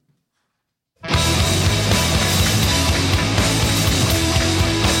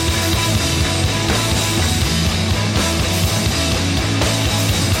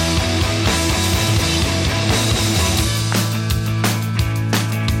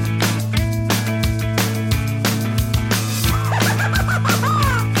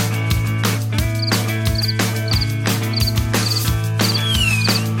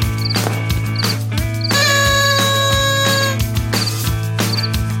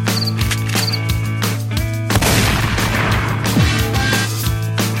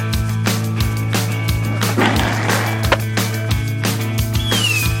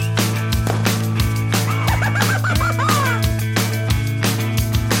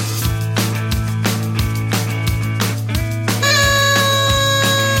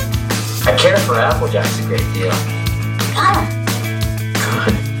for Applejack's a great deal.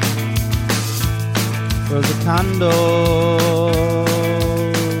 Good.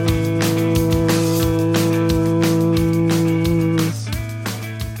 Rosacandos.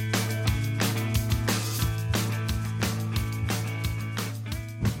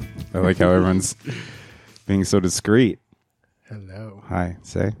 I like how everyone's being so discreet. Hello. Hi,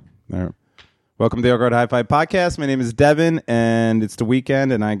 say. There. Welcome to the Elk Road High Five Podcast. My name is Devin, and it's the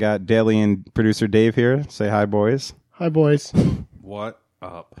weekend, and I got Daly and producer Dave here. Say hi, boys. Hi, boys. What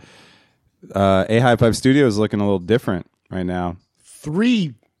up? A High Five Studio is looking a little different right now.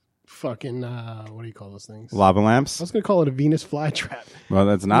 3 fucking, what do you call those things? Lava I lamps. was going to call it a Venus flytrap. Well,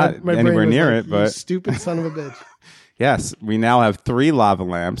 that's not My brain anywhere was near like, it, "You but stupid son of a bitch. yes, we now have 3 lava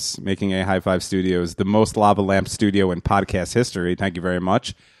lamps, making A High Five Studios the most lava lamp studio in podcast history. Thank you very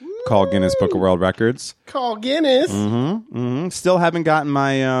much. Call Guinness Book of World Records. Call Guinness. Still haven't gotten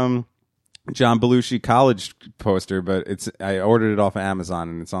my John Belushi college poster, but I ordered it off of Amazon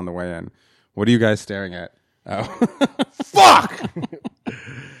and it's on the way in. What are you guys staring at? Oh, fuck!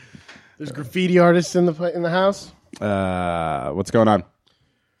 There's graffiti artists in the house. What's going on?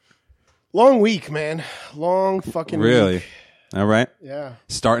 Long week, man. Long fucking Really? week. All right. Yeah.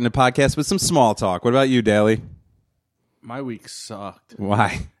 Starting the podcast with some small talk. What about you, Daly? My week sucked.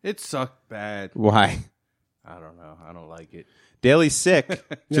 Why? It sucked bad. Why? I don't know. I don't like it. Daly's sick.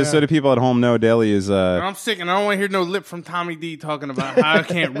 Just so Yeah. the people at home know, Daly is I'm sick, and I don't want to hear no lip from Tommy D talking about how I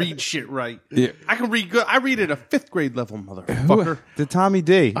can't read shit right. Yeah. I can read good. I read at a 5th grade level, motherfucker. the Tommy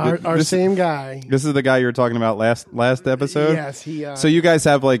D. Our same guy. This is the guy you were talking about last episode. Yes, he. So you guys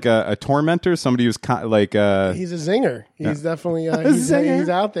have like a tormentor, somebody who's like He's a zinger. He's definitely he's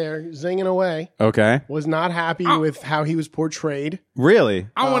out there zinging away. okay, Was not happy with how he was portrayed. really?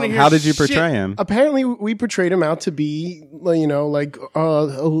 I want to hear How did you shit. portray him? Apparently, we portrayed him out to be,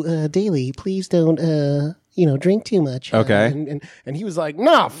 Daly, please don't, drink too much. Okay. And he was like,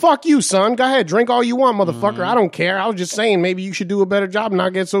 nah, fuck you, son. Go ahead, drink all you want, motherfucker. I don't care. I was just saying maybe you should do a better job and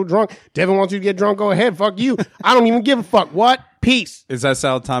not get so drunk. Devin wants you to get drunk. Go ahead. Fuck you. I don't even give a fuck. What? Peace. Is that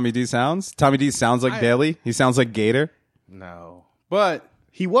how Tommy D sounds? Tommy D sounds like Daly. He sounds like Gator. No. But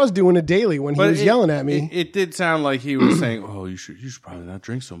He was doing a daily when he was yelling at me. It did sound like he was saying, oh, you should probably not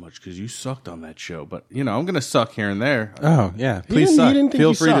drink so much because you sucked on that show. But, I'm going to suck here and there. Oh yeah, He please didn't- suck. he didn't think Feel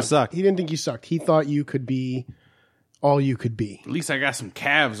you free to sucked. suck. He didn't think you sucked. He thought you could be all you could be, At least I got some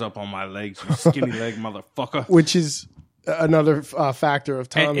calves up on my legs, you skinny leg motherfucker. which is another factor of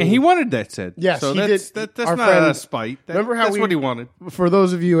Tommy. And he wanted that said. Yes, so he that's, did. That's Our not friend- a spite. remember how that's what he wanted. For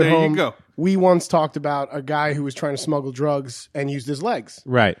those of you at There you home, go. we once talked about a guy who was trying to smuggle drugs and used his legs.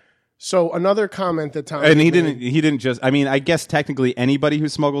 Right. So another comment that Tommy And he made- didn't just. I mean, I guess technically anybody who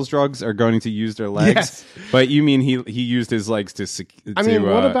smuggles drugs are going to use their legs. Yes. But you mean he used his legs to? I mean,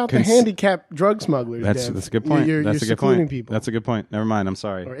 what about the handicapped drug smugglers? That's Dev? a good point. You're That's a good secluding point. people. That's a good point. Never mind. I'm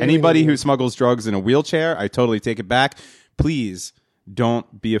sorry. Or Anybody alienating who them. smuggles drugs in a wheelchair, I totally take it back. Please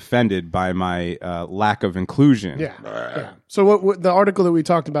don't be offended by my lack of inclusion. Yeah. So what the article that we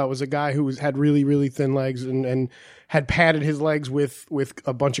talked about was a guy who had really, really thin legs and had padded his legs with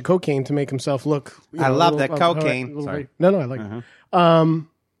a bunch of cocaine to make himself look. I a love little- that cocaine. a little Sorry. bit- No, I like it.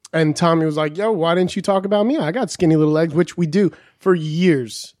 And Tommy was like, yo, why didn't you talk about me? I got skinny little legs, which we do for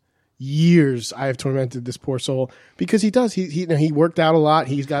years. I have tormented this poor soul because he does. He worked out a lot.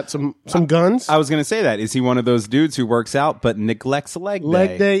 He's got some guns. I was going to say that. Is he one of those dudes who works out but neglects leg day?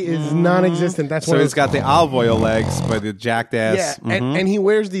 Leg day is non-existent. That's So one of he's those- got the olive oil legs, but the jacked ass. Yeah, and he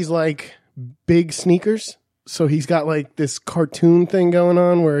wears these like big sneakers. So he's got like this cartoon thing going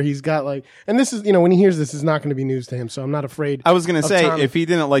on where he's got like, and this is, when he hears this, is not going to be news to him. So I'm not afraid. I was going to of say, Tommy. if he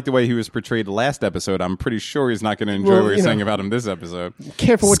didn't like the way he was portrayed last episode, I'm pretty sure he's not going to enjoy Well, what you're you know, saying about him this episode.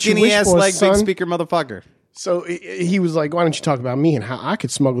 Careful what you Skinny wish ass for, leg, son. big speaker motherfucker. So he was like, why don't you talk about me and how I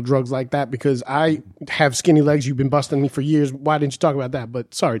could smuggle drugs like that because I have skinny legs. You've been busting me for years. Why didn't you talk about that?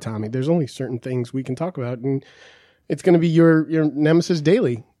 But sorry, Tommy, there's only certain things we can talk about. And it's going to be your nemesis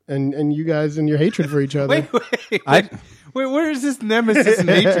daily. And you guys and your hatred for each other. I Where is this nemesis and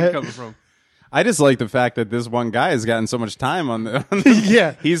hatred coming from? I just like the fact that this one guy has gotten so much time on the.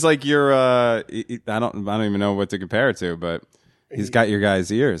 Yeah. He's like your. I don't even know what to compare it to, but he's got your guy's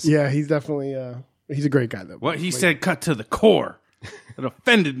ears. Yeah, he's definitely he's a great guy though. What he said cut to the core. It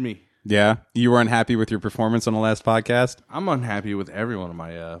offended me. Yeah, you weren't happy with your performance on the last podcast. I'm unhappy with every one of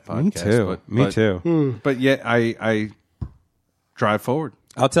my podcasts. Me too. But, Me but- too. But yet I drive forward.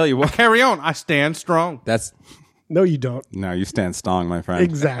 I'll tell you what. Carry on. I stand strong. That's No, you don't. no. You stand strong, my friend.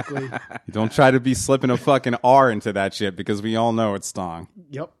 Exactly. Don't try to be slipping a fucking R into that shit because we all know it's strong.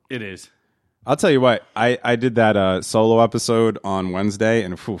 Yep. It is. I'll tell you what, I did that solo episode on Wednesday,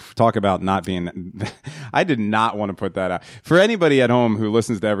 and talk about not being. I did not want to put that out. For anybody at home who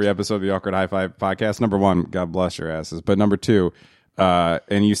listens to every episode of the Awkward High Five podcast, number one, God bless your asses. But number two,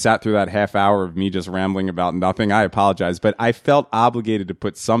 and you sat through that half hour of me just rambling about nothing, I apologize. But I felt obligated to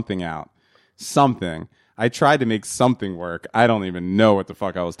put something out. Something. I tried to make something work. I don't even know what the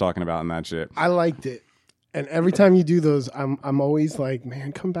fuck I was talking about in that shit. I liked it. And every time you do those, I'm always like,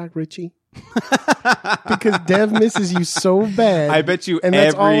 man, come back, Richie. Because Dev misses you so bad. I bet you and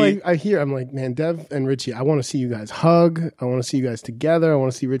that's all I hear. I'm like, man, Dev and Richie, I want to see you guys hug. I want to see you guys together. I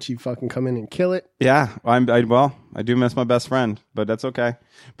want to see Richie fucking come in and kill it. Yeah, I do miss my best friend, but that's okay.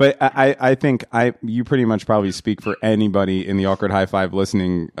 But I think you pretty much probably speak for anybody in the Awkward High Five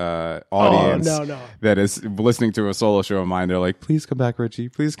listening audience that is listening to a solo show of mine. They're like, please come back, Richie.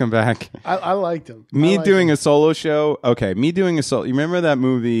 Please come back. I liked him. Me doing a solo show. Okay, me doing a solo. You remember that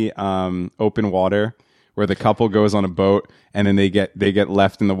movie Open Water, where the couple goes on a boat and then they get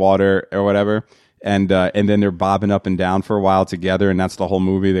left in the water or whatever, and then they're bobbing up and down for a while together, and that's the whole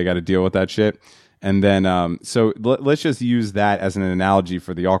movie. They got to deal with that shit. And then, so let's just use that as an analogy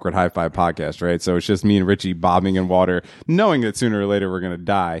for the Awkward High Five podcast, right? So it's just me and Richie bobbing in water, knowing that sooner or later we're going to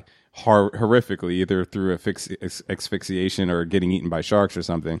die horrifically, either through asphyxiation or getting eaten by sharks or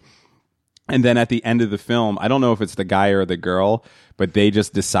something. And then at the end of the film, I don't know if it's the guy or the girl, but they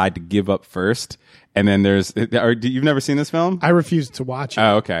just decide to give up first. And then you've never seen this film? I refuse to watch it.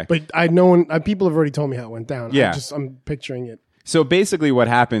 Oh, okay. But I know people have already told me how it went down. Yeah. I'm picturing it. So basically what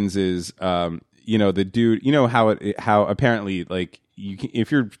happens is, the dude, how apparently, like,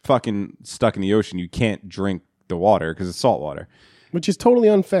 if you're fucking stuck in the ocean, you can't drink the water because it's salt water. Which is totally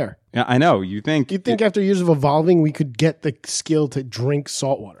unfair. Yeah, I know. You think after years of evolving, we could get the skill to drink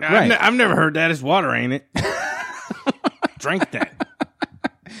salt water. Right. I've never heard that. It's water, ain't it? Drink that.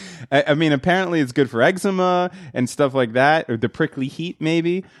 I mean, apparently it's good for eczema and stuff like that, or the prickly heat,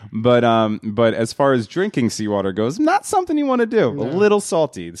 maybe. But as far as drinking seawater goes, not something you want to do. No. A little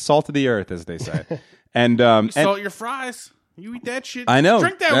salty, the salt of the earth, as they say. And salt your fries. You eat that shit. I know.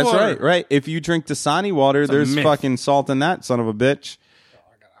 Drink that That's water. Right. If you drink Dasani water, there's fucking salt in that, son of a bitch.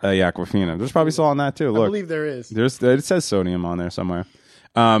 Aquafina. There's probably salt in that too. Look, I believe there is. It says sodium on there somewhere.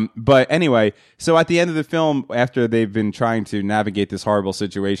 But anyway, so at the end of the film, after they've been trying to navigate this horrible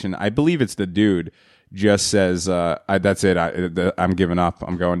situation, I believe it's the dude just says, "That's it. I'm giving up.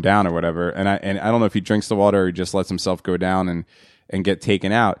 I'm going down or whatever." And I don't know if he drinks the water or he just lets himself go down and get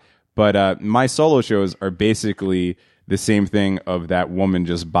taken out. But my solo shows are basically the same thing of that woman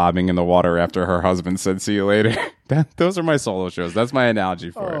just bobbing in the water after her husband said, "See you later." Those are my solo shows. That's my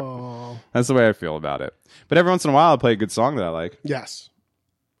analogy for it. That's the way I feel about it. But every once in a while, I'll play a good song that I like. Yes.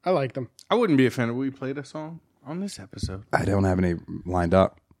 I like them. I wouldn't be offended if we played a song on this episode. I don't have any lined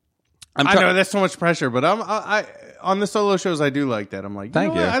up. I know that's so much pressure, but I on the solo shows I do like that. I'm like,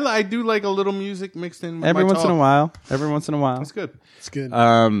 thank you. I do like a little music mixed in. With Every my once talk. in a while. Every once in a while. That's good. It's good.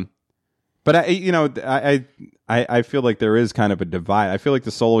 But I feel like there is kind of a divide. I feel like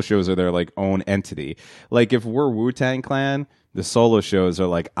the solo shows are their like own entity. Like if we're Wu-Tang Clan, the solo shows are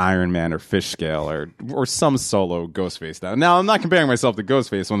like Iron Man or Fish Scale or some solo Ghostface. Now I'm not comparing myself to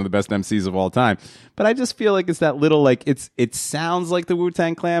Ghostface, one of the best MCs of all time, but I just feel like it's that little like it sounds like the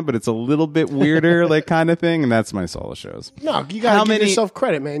Wu-Tang Clan, but it's a little bit weirder like kind of thing, and that's my solo shows. No, you gotta give yourself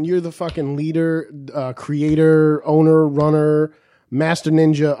credit, man. You're the fucking leader, creator, owner, runner, master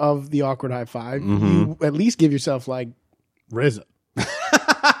ninja of the Awkward High Five. You at least give yourself like RZA.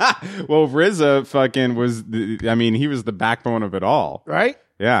 Well, RZA fucking he was the backbone of it all. Right?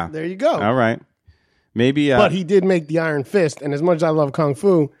 Yeah. There you go. All right. Maybe. But he did make the Iron Fist, and as much as I love Kung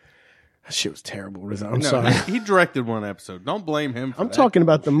Fu, that shit was terrible, RZA. I'm sorry. He directed one episode. Don't blame him for I'm talking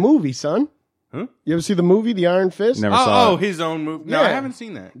about the movie, son. Huh? You ever see the movie, The Iron Fist? Never saw it. His own movie. No, Yeah. I haven't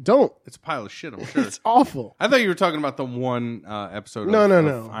seen that. Don't. It's a pile of shit, I'm sure. It's awful. I thought you were talking about the one episode No.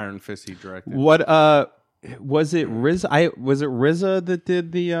 of Iron Fist he directed. What was it RZA? Was it RZA that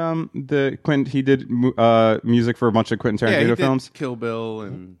did the Quentin? He did music for a bunch of Quentin Yeah, Tarantino he did films Kill Bill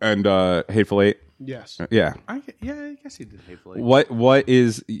and Hateful Eight. Yes. Yeah. I guess he did Hateful Eight. What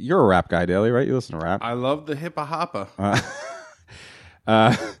is you're a rap guy, Daly, right? You listen to rap. I love the hippa hoppa.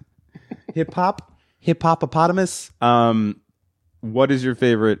 Hip hopopotamus. What is your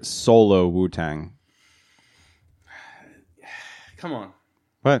favorite solo Wu-Tang? Come on.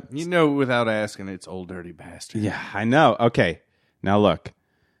 What? You know without asking, it's Old Dirty Bastard. Yeah, I know. Okay. Now look.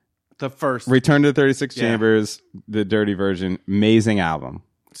 The first. Return to the 36 Yeah. Chambers, the dirty version, amazing album.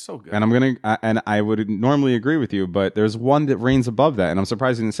 So good. And I would normally agree with you, but there's one that reigns above that, and I'm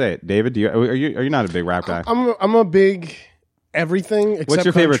surprised you didn't say it. David, are you not a big rap guy? I'm a big everything except What's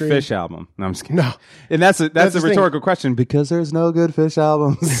your favorite country. Fish album? No, I'm just kidding. No. And that's a the thing. rhetorical question because there's no good Fish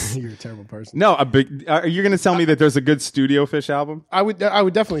albums. You're a terrible person. No, are you going to tell me that there's a good studio Fish album? I would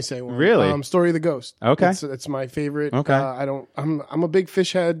definitely say one. Really? Story of the Ghost. Okay. It's my favorite. Okay. I'm a big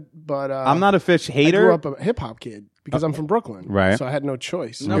Fish head, but I'm not a Fish I hater. grew up a hip hop kid because I'm from Brooklyn. Right. So I had no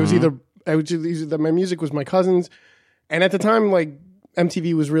choice. It was either my music was my cousin's, and at the time like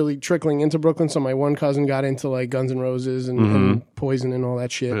MTV was really trickling into Brooklyn, so my one cousin got into like Guns N' Roses and Poison and all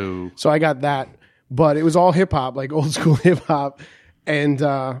that shit. Boo. So I got that, but it was all hip hop, like old school hip hop, and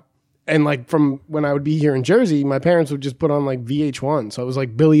like from when I would be here in Jersey, my parents would just put on like VH1, so it was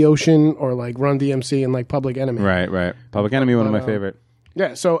like Billy Ocean or like Run DMC and like Public Enemy. Right. Public Enemy, one of my favorite.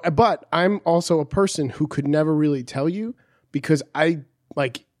 Yeah. So, but I'm also a person who could never really tell you because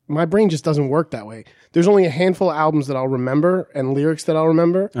my brain just doesn't work that way. There's only a handful of albums that I'll remember and lyrics that I'll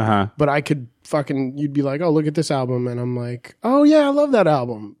remember. But I could you'd be like, oh, look at this album. And I'm like, oh yeah, I love that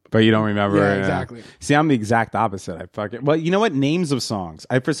album. But you don't remember. Yeah, exactly. See, I'm the exact opposite. Well, you know what? Names of songs.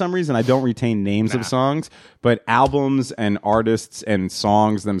 For some reason, I don't retain names of songs, but albums and artists and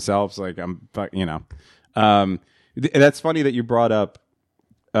songs themselves, like that's funny that you brought up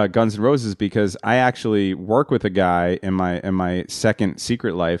Guns N' Roses because I actually work with a guy in my second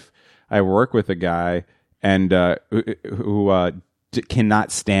secret life. I work with a guy and who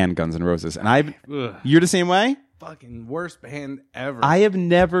cannot stand Guns N' Roses, and you're the same way. Fucking worst band ever. I have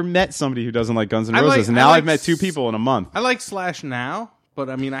never met somebody who doesn't like Guns N' Roses, and now I've met two people in a month. I like Slash now, but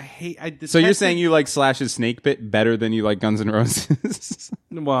I mean, So you're saying you like Slash's Snake Pit better than you like Guns N' Roses?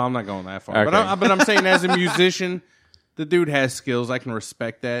 Well, I'm not going that far, Okay. but I'm saying as a musician, the dude has skills. I can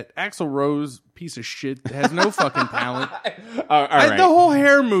respect that. Axl Rose, piece of shit, has no fucking talent. All right. The whole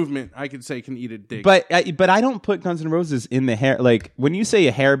hair movement, I could say, can eat a dick. But I don't put Guns N' Roses in the hair. Like when you say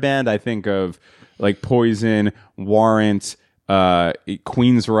a hair band, I think of like Poison, Warrant,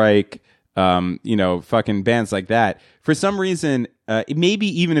 Queensryche, fucking bands like that. For some reason, maybe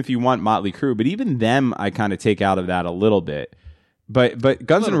even if you want Motley Crue, but even them, I kind of take out of that a little bit. But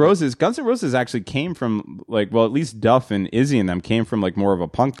Guns N' Roses actually came from at least Duff and Izzy and them came from like more of a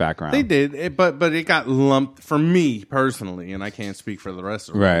punk background. They did, but it got lumped for me personally, and I can't speak for the rest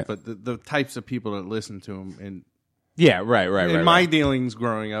of them. Right. But the types of people that listen to them, and right. my dealings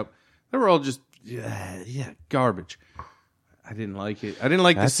growing up, they were all just garbage. I didn't like it. I didn't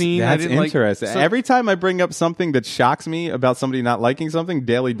like the scene. That's I didn't interesting. Like, Every time I bring up something that shocks me about somebody not liking something,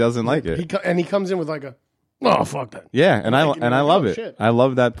 Daly doesn't like it. He comes in with like a, oh fuck that. Yeah, and I love it. Shit. I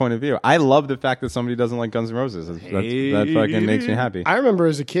love that point of view. I love the fact that somebody doesn't like Guns N' Roses. That fucking makes me happy. I remember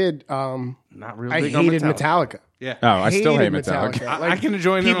as a kid, not really. I big on hated Metallica. Yeah. Oh, I still hate Hated Metallica. I can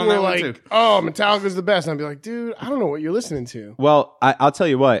join in people on that were one, like, too. oh, Metallica's the best. And I'd be like, dude, I don't know what you're listening to. Well, I'll tell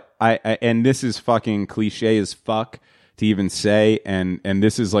you what. I and this is fucking cliche as fuck to even say, and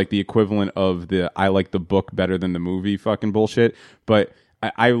this is like the equivalent of the I like the book better than the movie fucking bullshit. But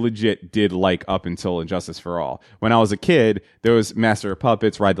I legit did like up until Injustice for All. When I was a kid, there was Master of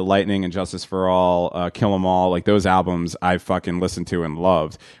Puppets, Ride the Lightning, Injustice for All, Kill 'Em All. Like those albums I fucking listened to and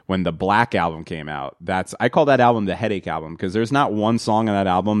loved. When the Black album came out, I call that album the headache album because there's not one song on that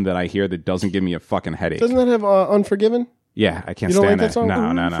album that I hear that doesn't give me a fucking headache. Doesn't that have Unforgiven? Yeah, I can't You don't stand like that song?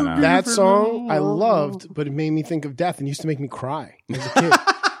 No. That song I loved, but it made me think of death and used to make me cry as a kid.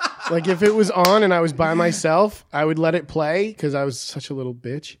 Like if it was on and I was by myself, I would let it play because I was such a little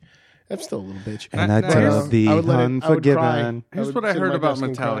bitch. I'm still a little bitch. And I But, tell the I would let it- I would unforgiven. cry. Here's would what I sit heard at my about desk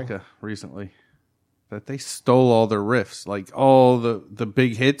and cry. Metallica recently: that they stole all their riffs, like all the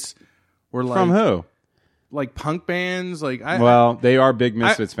big hits were like From who? like punk bands. Like Well, they are big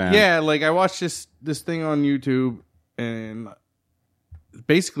Misfits fans. Yeah, like I watched this thing on YouTube, and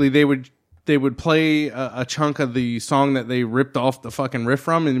basically they would play a chunk of the song that they ripped off the fucking riff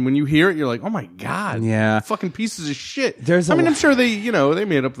from, and when you hear it, you're like, oh my god, Yeah. fucking pieces of shit. I I'm sure they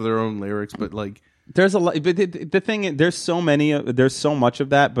made up their own lyrics, but like. There's a lot, but the thing, there's so much of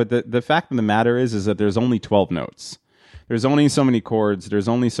that. But the fact of the matter is that there's only 12 notes. There's only so many chords. There's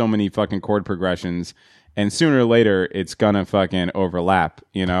only so many fucking chord progressions, and sooner or later it's gonna fucking overlap.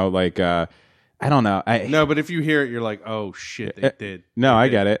 You know, like I don't know. No, but if you hear it, you're like, "Oh shit, they did." No, They I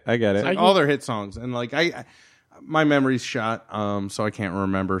did. get it. I get it. Like all their hit songs, and like my memory's shot, so I can't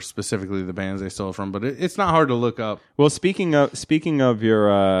remember specifically the bands they stole from. But it's not hard to look up. Well, speaking of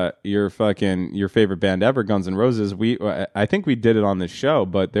your favorite band ever, Guns N' Roses, I think we did it on this show,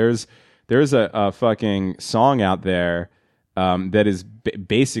 but there's a fucking song out there that is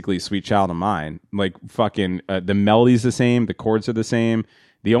basically "Sweet Child of Mine." Like fucking the melody's the same, the chords are the same.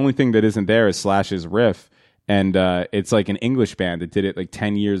 The only thing that isn't there is Slash's riff, And it's like an English band that did it like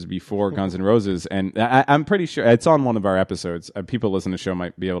 10 years before Guns N' Roses. And I'm pretty sure it's on one of our episodes. People listening to the show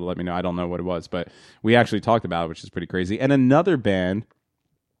might be able to let me know. I don't know what it was, but we actually talked about it, which is pretty crazy. And another band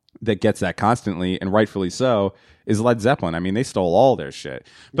that gets that constantly, and rightfully so, is Led Zeppelin. I mean, they stole all their shit.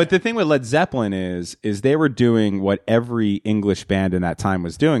 But the thing with Led Zeppelin is they were doing what every English band in that time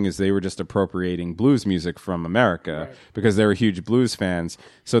was doing, is they were just appropriating blues music from America because they were huge blues fans.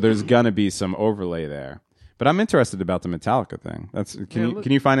 So there's going to be some overlay there. But I'm interested about the Metallica thing.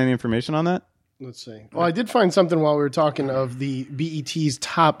 Can you find any information on that? Let's see. Well, I did find something while we were talking of the BET's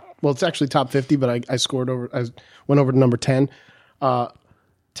top. Well, it's actually top 50, but I scored over. I went over to number 10.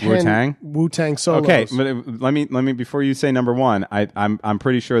 10 Wu-Tang solos. Okay, but let me before you say number one, I'm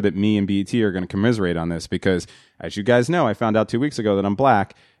pretty sure that me and BET are going to commiserate on this because, as you guys know, I found out 2 weeks ago that I'm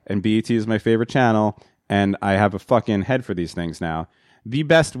black, and BET is my favorite channel, and I have a fucking head for these things now. The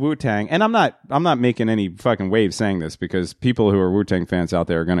best Wu-Tang, and I'm not making any fucking waves saying this because people who are Wu-Tang fans out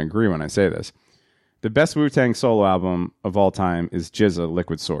there are going to agree when I say this. The best Wu-Tang solo album of all time is GZA,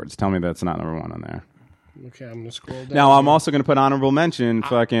 Liquid Swords. Tell me that's not number one on there. Okay, I'm going to scroll down. Now, I'm also going to put honorable mention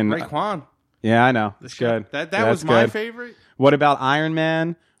fucking... Raekwon. Yeah, I know. It's good. That was my favorite. What about Iron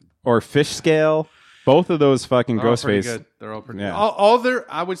Man or Fish Scale? Both of those fucking Ghostface. Good. They're all pretty Yeah. good. All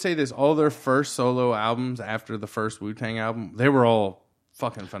their, I would say this, all their first solo albums after the first Wu-Tang album, they were all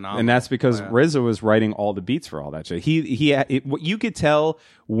fucking phenomenal. And that's because RZA was writing all the beats for all that shit. You could tell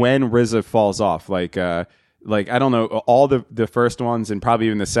when RZA falls off. Like I don't know, all the first ones and probably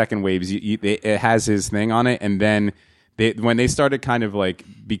even the second waves, it has his thing on it. And then when they started kind of like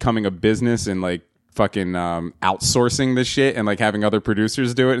becoming a business and like fucking outsourcing the shit and like having other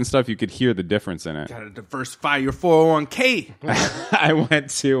producers do it and stuff, you could hear the difference in it. Gotta diversify your 401k. I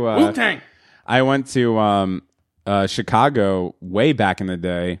went to Wu-Tang. I went to Chicago way back in the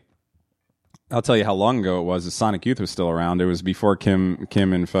day. I'll tell you how long ago it was. The Sonic Youth was still around. It was before Kim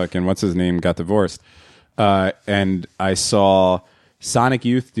and fucking what's his name got divorced. And I saw Sonic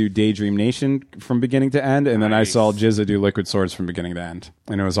Youth do Daydream Nation from beginning to end, and then I saw GZA do Liquid Swords from beginning to end,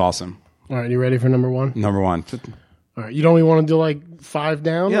 and it was awesome. All right, you ready for number one? Number one. All right, you don't want to do like 5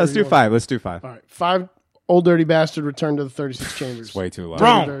 down? Yeah, let's do 5. Let's do 5. All right, 5. Old Dirty Bastard, Return to the 36 Chambers. It's way too low.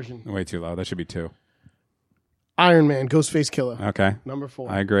 Version. Way too low. That should be 2. Iron Man, Ghostface Killer. Okay. Number 4.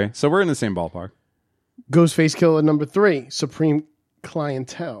 I agree. So we're in the same ballpark. Ghostface Killer, number 3. Supreme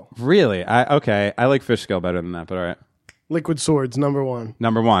Clientele. Really? I like Fish Scale better than that, but all right. Liquid Swords, number 1.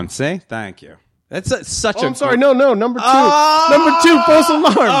 Number 1. See? Thank you. That's such a... I'm sorry. No. Number 2. Number 2, False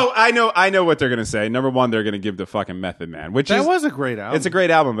Alarm. Oh, I know what they're going to say. Number 1, they're going to give the fucking Method Man, which That was a great album. It's a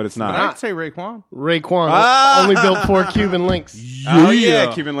great album, but it's not. I'd say Raekwon. Raekwon only built 4 Cuban links. Oh,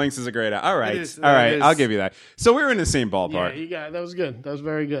 yeah. Cuban Links is a great album. All right. It is. All right. I'll give you that. So we're in the same Yeah, ballpark. that was good. That was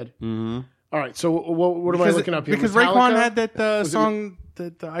very good. Mm-hmm. All right. So what am I looking up here? Because Metallica? Raekwon had that song,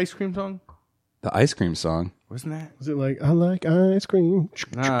 the ice cream song. The ice cream song. Wasn't that? Was it like, I like ice cream?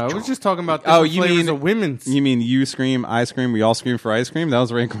 No, I was just talking about Oh, different you flavors mean of women's. You mean you scream, I scream, we all scream for ice cream? That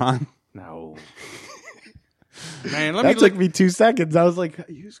was Raekwon. No. Man, let That me took look. me 2 seconds. I was like,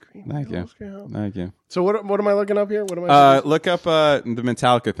 you scream. Thank you. Thank you. So what am I looking up here? What am I? Look up the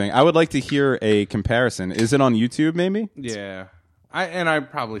Metallica thing. I would like to hear a comparison. Is it on YouTube? Maybe. Yeah, I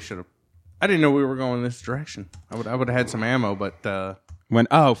probably should have. I didn't know we were going this direction. I would have had some ammo, but When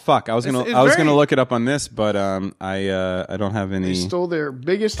fuck, I was It's gonna very- look it up on this, but I don't have any. They stole their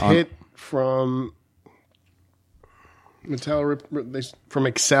biggest hit from from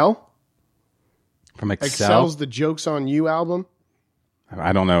Excel. From Excel. Excel's the Jokes on You album.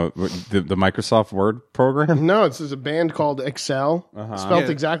 I don't know the Microsoft Word program. No, it's a band called Excel, spelled Yeah.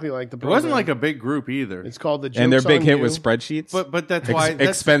 exactly like the it program. wasn't like a big group either. It's called the Jokes And their big on hit You. was spreadsheets. But that's why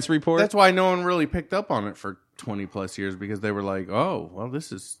expense report. That's why no one really picked up on it for 20 plus years because they were like, oh, well,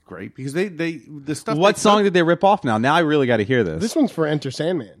 this is great because the stuff. What they song took- did they rip off now? Now I really got to hear this. This one's for Enter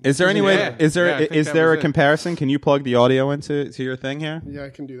Sandman. Is there any way? Yeah. Is there Yeah, I think is that there a was it. comparison? Can you plug the audio into your thing here? Yeah, I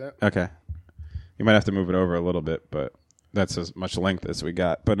can do that. Okay. You might have to move it over a little bit, but that's as much length as we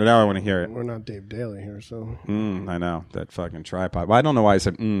got. But now I want to hear it. We're not Dave Daly here, so I know that fucking tripod. Well, I don't know why I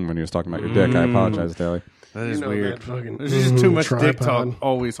said when he was talking about your dick. I apologize, Daly. That is know weird. that fucking There's just too much dick tripod. talk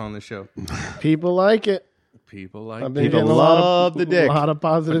always on the show. people like it. People like I've been People getting love the dick. A lot of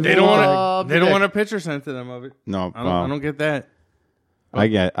positive. they don't feedback. want to. They don't want a picture sent to them of it. No, I don't get that. I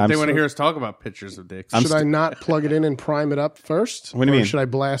get. I'm They want to so- hear us talk about pictures of dicks. Should I not plug it in and prime it up first? What do you Or mean? Should I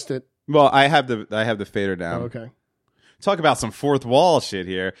blast it? Well, I have the fader down. Okay. Talk about some fourth wall shit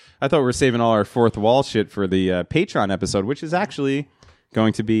here. I thought we were saving all our fourth wall shit for the Patreon episode, which is actually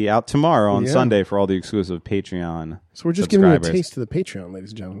going to be out tomorrow on Yeah. Sunday for all the exclusive Patreon. So we're just giving you a subscribers. taste of the Patreon, ladies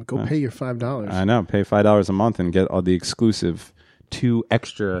and gentlemen. Go pay your $5. I know. Pay $5 a month and get all the exclusive 2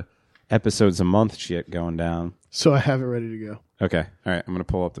 extra episodes a month shit going down. So I have it ready to go. Okay. All right. I'm going to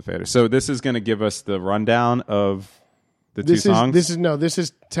pull up the fader. So this is going to give us the rundown of the This two songs. This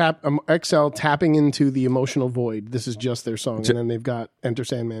is XL tapping into the emotional void. This is just their song, and then they've got Enter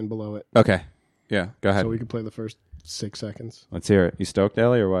Sandman below it. Okay. Yeah. Go ahead. So we can play the first 6 seconds. Let's hear it. You stoked,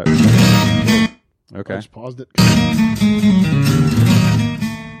 Ellie, or what? I Okay. just paused it.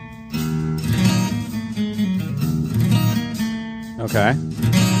 Okay.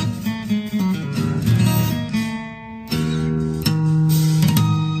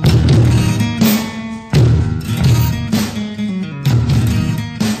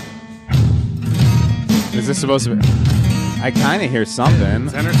 Is this supposed to be? I kind of hear something.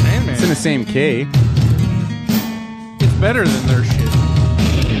 It's Enter Sandman. It's in the same key. It's better than their shit.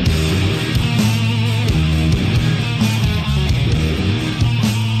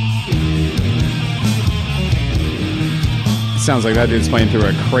 Sounds like that dude's playing through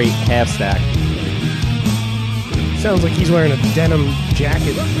a crate half stack. Sounds like he's wearing a denim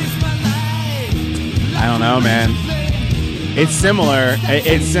jacket. I don't know, man. It's similar.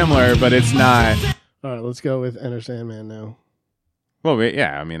 It's similar, but it's not. All right, let's go with Enter Sandman now. Well,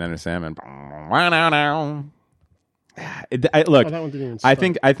 yeah, I mean, understand, man. Look, that one didn't even I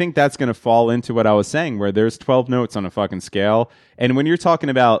start. think that's going to fall into what I was saying, where there's 12 notes on a fucking scale, and when you're talking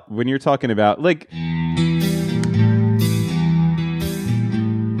about like,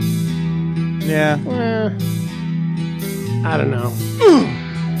 yeah, I don't know.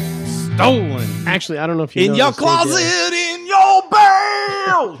 Stolen. Actually, I don't know if you in your noticed they did- closet, in your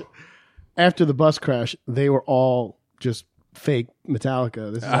barrel. After the bus crash, they were all just fake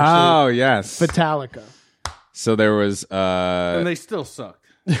Metallica. This is Oh actually yes. Metallica. So there was. And they still suck.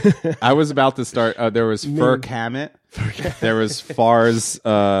 I was about to start. There was Ferk Hammett. There was Fars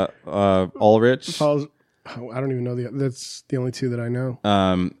Ulrich. Paul's, I don't even know that's the only two that I know.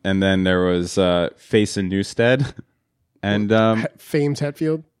 And then there was Faison Newstead and Fames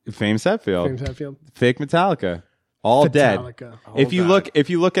Hetfield. Fames Hetfield. Fames Hetfield. Fake Metallica. All dead. Metallica. If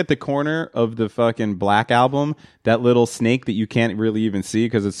you look at the corner of the fucking Black Album, that little snake that you can't really even see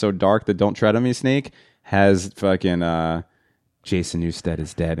because it's so dark, the Don't Tread on Me snake has fucking Jason Newsted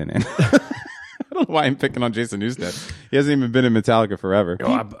is dead in it. I don't know why I'm picking on Jason Newsted. He hasn't even been in Metallica forever.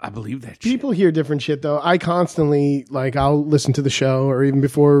 I believe that shit. People hear different shit though. I constantly I'll listen to the show, or even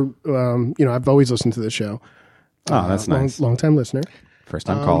before I've always listened to the show. Oh, that's nice. Long time listener. First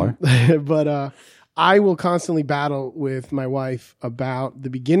time caller. But I will constantly battle with my wife about the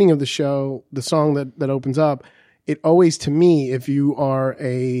beginning of the show, the song that opens up. It always, to me, if you are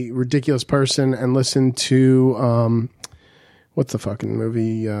a ridiculous person and listen to what's the fucking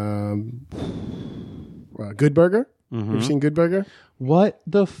movie? Good Burger. You've seen Good Burger? What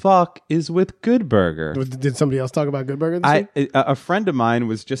the fuck is with Good Burger? Did somebody else talk about Good Burger this week? A friend of mine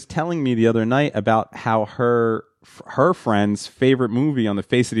was just telling me the other night about how her friend's favorite movie on the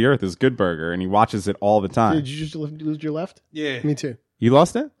face of the earth is Good Burger, and he watches it all the time. Did you just lose your left? Yeah. Me too. You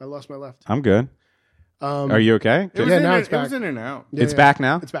lost it? I lost my left. I'm good. Are you okay? It was Yeah, in now and- it's It back. was in and out. It's back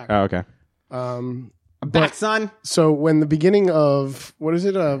now? It's back. Oh, okay. Um, I'm back, son. so when the beginning of what is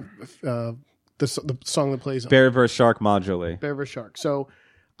it? The song that plays Bear vs. Shark modulate. Bear vs. Shark. So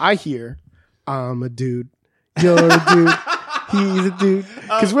I hear, I'm a dude. You're a dude. He's a dude.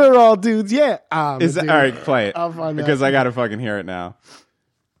 Because we're all dudes. Yeah. I'm Is a that, dude. all right, play it. I'll find because out. I got to fucking hear it now.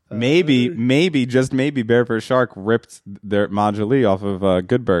 Maybe, just maybe Bear vs. Shark ripped their modulate off of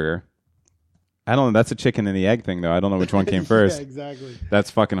Good Burger. I don't know. That's a chicken and the egg thing, though. I don't know which one came first. Yeah, exactly.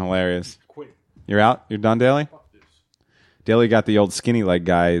 That's fucking hilarious. You're out? You're done, Daly? Daly got the old skinny leg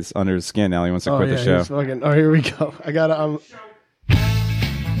guys under his skin. Now he wants to quit the show. he's fucking, oh, here we go. I gotta.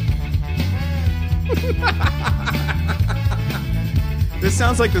 This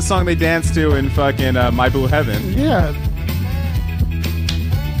sounds like the song they danced to in fucking My Blue Heaven. Yeah.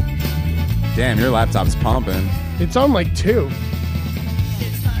 Damn, your laptop's pumping. It's on like 2.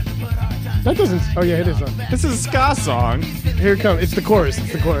 That doesn't. Oh yeah, it is on. This is a ska song. Here it comes. It's the chorus.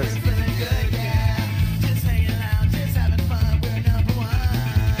 It's the chorus.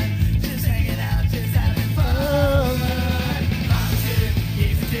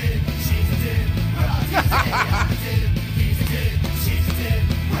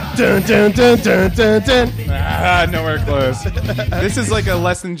 Dun, dun, dun, dun, dun, dun. Nowhere close. This is like a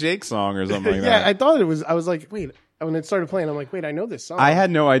Less Than Jake song or something like Yeah, that. I thought it was. I was like, wait, when it started playing, I'm like, wait, I know this song. I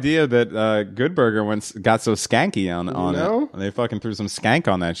had no idea that Good Burger got so skanky on know? it. They fucking threw some skank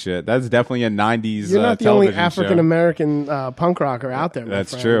on that shit. That's definitely a 90s You're not the only television African American punk rocker out there.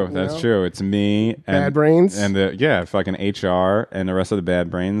 That's friend, true. you That's know? true. It's me, and, Bad Brains, and fucking HR, and the rest of the Bad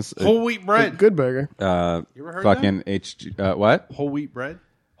Brains. Whole wheat bread. Good Burger. You ever heard Fucking what? Whole wheat bread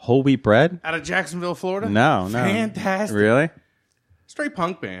Whole wheat bread? out of Jacksonville, Florida. No. Fantastic. Really? Straight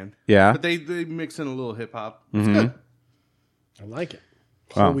punk band. Yeah. But they mix in a little hip hop. It's Mm-hmm. good. I like it.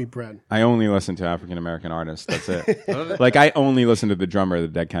 Wow. Whole wheat bread. I only listen to African American artists. That's it. Like, I only listen to the drummer of the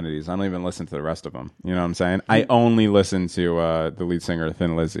Dead Kennedys. I don't even listen to the rest of them. You know what I'm saying? I only listen to the lead singer of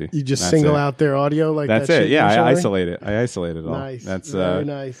Thin Lizzy. You just That's single it. out their audio like That's that it. shit Yeah, I usually? isolate it all. Nice. That's very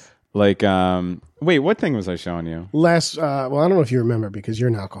nice. like wait, what thing was I showing you? Well, I don't know if you remember because you're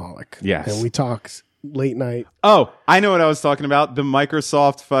an alcoholic. Yes. And we talk late night. Oh, I know what I was talking about. The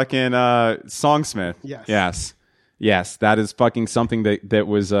Microsoft fucking Songsmith. Yes. Yes, that is fucking something that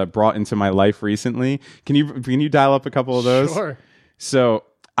was brought into my life recently. Can you dial up a couple of those? Sure. So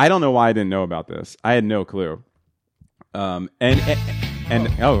I don't know why I didn't know about this. I had no clue. And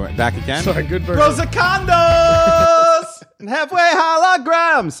back again. Sorry, Good Burger. Rosa condos and halfway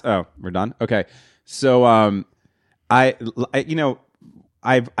holograms. Oh, we're done. Okay. So I've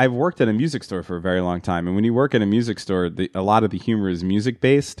worked at a music store for a very long time, and when you work at a music store, a lot of the humor is music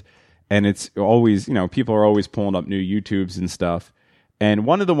based. And it's always, people are always pulling up new YouTubes and stuff. And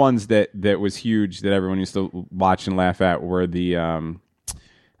one of the ones that was huge that everyone used to watch and laugh at were the,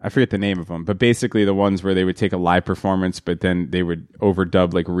 I forget the name of them, but basically the ones where they would take a live performance, but then they would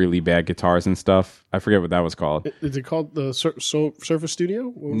overdub like really bad guitars and stuff. I forget what that was called. Is it called the Surface Studio?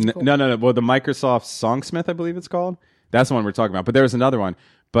 What was it called? No. Well, the Microsoft Songsmith, I believe it's called. That's the one we're talking about. But there was another one.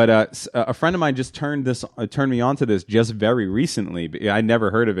 But a friend of mine just turned me on to this just very recently. I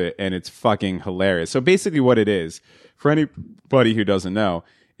never heard of it, and it's fucking hilarious. So basically what it is, for anybody who doesn't know,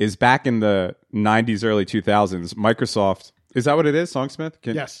 is back in the 90s, early 2000s, Microsoft... Is that what it is, Songsmith?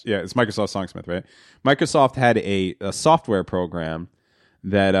 Yes. Yeah, it's Microsoft Songsmith, right? Microsoft had a software program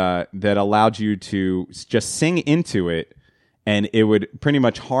that allowed you to just sing into it, and it would pretty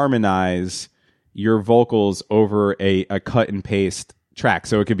much harmonize your vocals over a cut and paste track.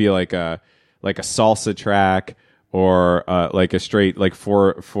 So it could be like a salsa track or like a straight like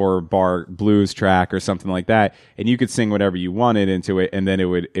four bar blues track or something like that, and you could sing whatever you wanted into it, and then it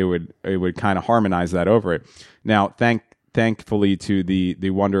would kind of harmonize that over it. Now, thankfully to the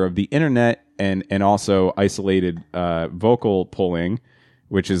wonder of the internet and also isolated vocal pulling,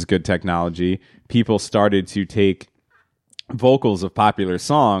 which is good technology, people started to take vocals of popular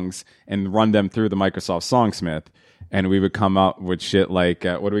songs and run them through the Microsoft Songsmith. And we would come up with shit like,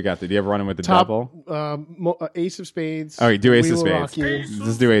 what do we got? Did you ever run in with the double? Ace of Spades. Oh, do Ace We of Will Spades. Rock You.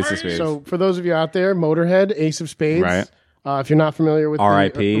 Let's do Ace of Spades. So for those of you out there, Motorhead, Ace of Spades. Right. If you're not familiar with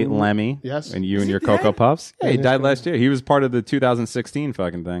R.I.P. Lemmy. Yes. And you and your Cocoa Puffs. Yeah, he he's died dead. last year. He was part of the 2016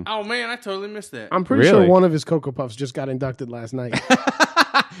 fucking thing. Oh man, I totally missed that. I'm pretty Really? sure one of his Cocoa Puffs just got inducted last night.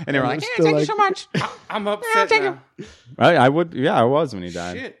 And they were like, it's yeah, still thank you like- so much. I'm upset now. I was when he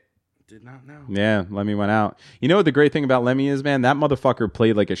died. Shit, did not know. Yeah, Lemmy went out. You know what the great thing about Lemmy is, man? That motherfucker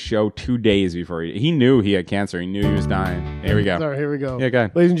played like a show 2 days before he knew he had cancer. He knew he was dying. Here we go. Sorry, here we go. Yeah, go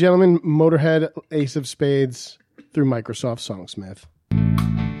ahead. Ladies and gentlemen, Motorhead, Ace of Spades through Microsoft Songsmith.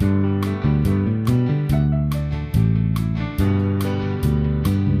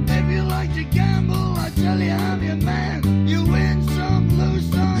 If you like to gamble, I tell you I'm your man. You win some, lose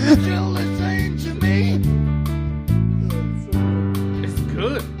some, still the same to me. It's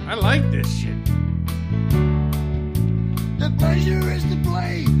good. I like this shit. The pleasure is to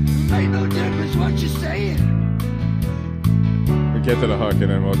play. Make no difference what you're saying. We get to the hook and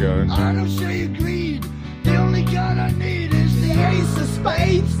then we'll go. I don't say agreed. The only card I need is the ace of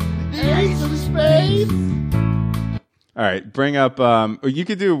spades. The ace of spades. All right, bring up. You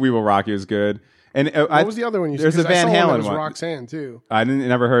could do "We Will Rock You" is good. And What was the other one you said? There's a 'Cause I Van saw that Halen was one. Roxanne, too. I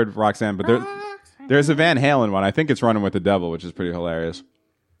never heard Roxanne, but there's a Van Halen one. I think it's "Running with the Devil," which is pretty hilarious.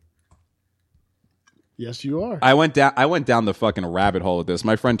 Yes, you are. I went down the fucking rabbit hole with this.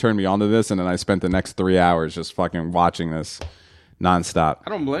 My friend turned me onto this, and then I spent the next 3 hours just fucking watching this nonstop. I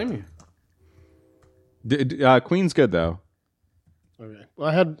don't blame you. Queen's good though. Okay. Well,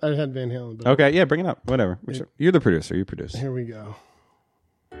 I had Van Halen, but Okay, yeah, bring it up. Whatever. You're the producer. You produce. here we go.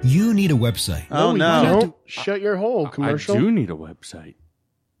 You need a website. Oh We no! don't shut your hole commercial. I do need a website.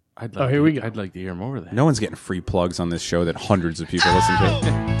 I'd like here we go. I'd like to hear more of that. No one's getting free plugs on this show that hundreds of people listen to.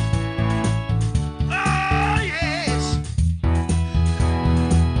 Oh, yes.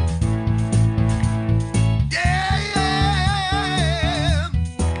 Yeah, yeah.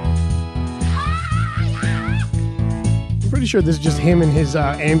 pretty sure this is just him and his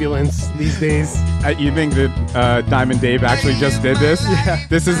ambulance these days. You think that Diamond Dave actually just did this? Yeah.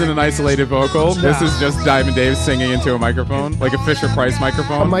 This isn't an isolated vocal. This is just Diamond Dave singing into a microphone, like a Fisher Price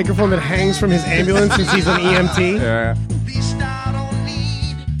microphone. A microphone that hangs from his ambulance since he's an EMT. Yeah. Least I don't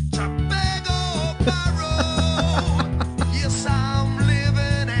need to beg or borrow. Yes, I'm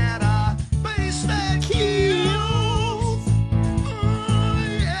living at a pace that kills. Oh,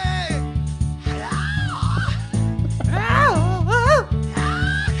 yeah.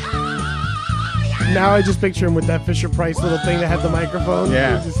 Now I just picture him with that Fisher Price little thing that had the microphone.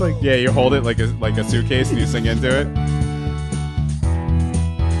 Yeah. It's just like, Yeah, you hold it like a suitcase and you sing into it.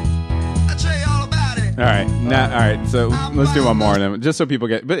 I'll tell you all about it. All right. All right. So let's do one more then, just so people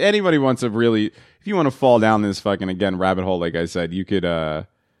get. But anybody wants to really, if you want to fall down this fucking again rabbit hole, like I said, you could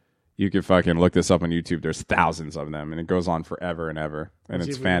fucking look this up on YouTube. There's thousands of them, and it goes on forever and ever, and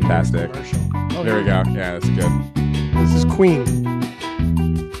it's fantastic. Oh, There we go. Yeah, that's good. This is Queen.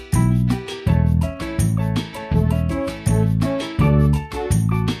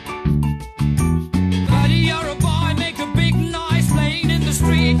 Buddy, you're a boy, make a big noise, playing in the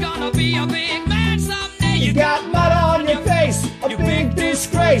street, gonna be a big man someday. You got mud on your face, a big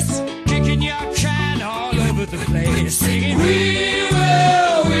disgrace, kicking your can all over the place, singing, we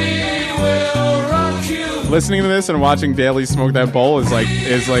will rock you. Listening to this and watching Daly smoke that bowl is like.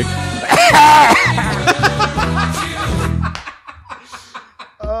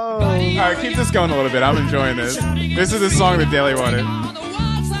 All right, keep this going a little bit. I'm enjoying this. This is the song that Daly wanted. On the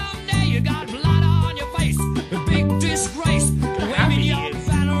wall someday, you got blood on your face, a big disgrace, waving your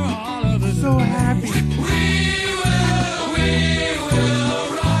banner all over the so happy. We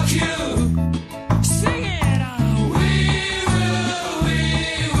will rock you. Sing it on. We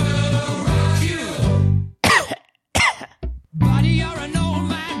will rock you. Buddy, you're an old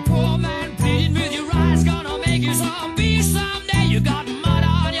man, poor man, pleading with your eyes, gonna make you zombie someday. You got mud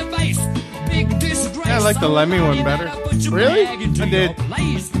on your face, big disgrace. Yeah, I like the Lemmy one better. Really? I did.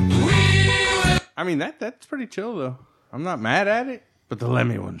 I mean, that's pretty chill, though. I'm not mad at it, but the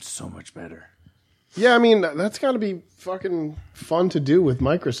Lemmy one's so much better. Yeah, I mean, that's got to be fucking fun to do with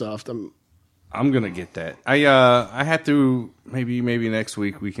Microsoft. I'm going to get that. I had to, maybe next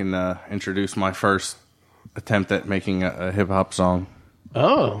week we can introduce my first attempt at making a hip-hop song.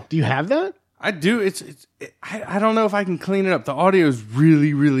 Oh, do you have that? I do. I don't know if I can clean it up. The audio is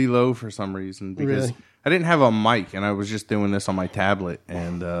really, really low for some reason because Really? I didn't have a mic and I was just doing this on my tablet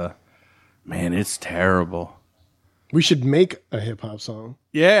and man, it's terrible. We should make a hip hop song.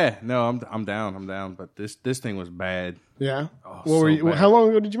 Yeah, no, I'm down. But this thing was bad. Yeah. Oh, What were so you, bad. how long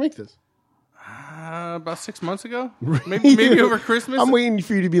ago did you make this? About 6 months ago, maybe over Christmas. I'm waiting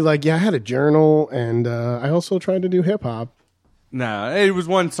for you to be like, yeah, I had a journal and I also tried to do hip hop. No, it was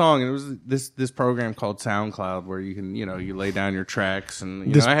one song. And it was this program called SoundCloud where you can you lay down your tracks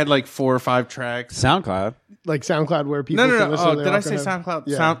and I had like 4 or 5 tracks. SoundCloud. Like SoundCloud where people No. can listen Oh, to their did I say archive? SoundCloud?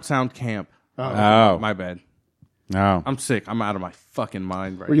 Yeah. Sound Camp. Oh. My bad. No. I'm sick. I'm out of my fucking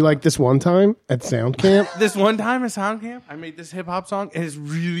mind right Were you now. like this one time at Sound Camp? This one time at Sound Camp, I made this hip hop song and it's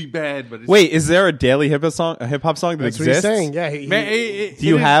really bad. But it's, Wait, is there a Daily hip hop song? A hip hop song that That's what he's exists? saying. Yeah. man, Do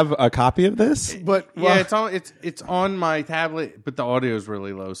you have a copy of this? But Yeah, it's on my tablet, but the audio is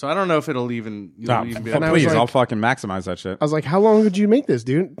really low, so I don't know if it'll even. Oh, even be and able I to- was please, like- I'll fucking maximize that shit. I was like, how long did you make this,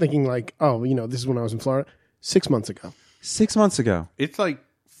 dude? Thinking like, oh, this is when I was in Florida. 6 months ago. 6 months ago. It's like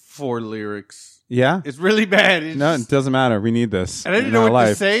 4 lyrics. Yeah. It's really bad. It's No, just- it doesn't matter. We need this. and I didn't in know our what to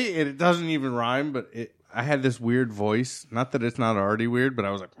life. say, and it doesn't even rhyme. But I had this weird voice. Not that it's not already weird, but I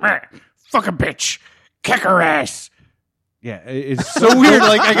was like, "Meh, fuck a bitch, kick her ass." Yeah, it's so weird.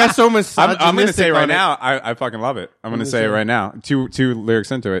 Like I got so misogynistic. I'm going to say on right it. now, I fucking love it. I'm going to say it right now. Two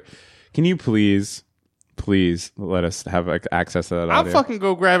lyrics into it. Can you please let us have access to that I'll audio? fucking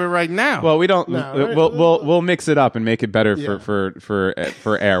go grab it right now. Well, we don't. No, we'll mix it up and make it better Yeah.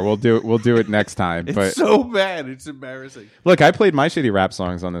 for air. We'll do it next time. it's But so bad. It's embarrassing. look, I played my shitty rap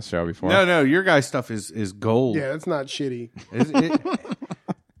songs on this show before. No, your guys' stuff is gold. Yeah, that's not shitty. It-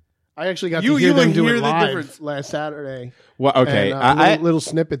 I actually got You- to hear you them would do hear it the live difference. last Saturday. Well, okay. And, little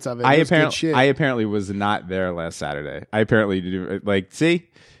snippets of it. I It was good apparently shit. I apparently was not there last Saturday. I apparently do like see.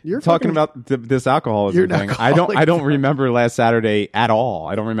 You're talking fucking- about this alcoholism You're an thing. I don't alcoholic. remember last Saturday at all.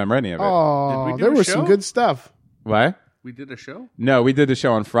 I don't remember any of it. Oh, Did we do there a was some show? good stuff. What? we did a show. No, we did the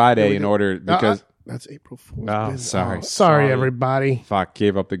show on Friday in order because That's April Fool's. Oh, business. sorry. Sorry, everybody. fuck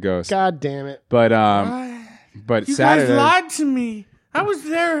gave up the ghost. God damn it. But You Saturday. guys lied to me. I was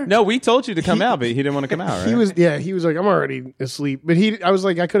there. No, we told you to come out, but he didn't want to come out. Right? He was like, I'm already asleep. But I was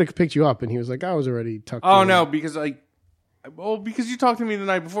like, I could have picked you up, and he was like, I was already tucked Oh in. no, because like Well, because you talked to me the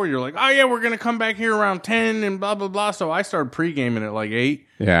night before, you're like, oh yeah, we're gonna come back here around 10 and blah blah blah. So I started pre-gaming at like 8.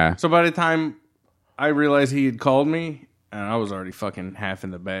 Yeah. So by the time I realized he had called me, and I was already fucking half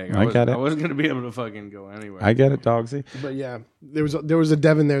in the bag. I get it. I wasn't gonna be able to fucking go anywhere. I get it, Dogsy. But yeah, there was a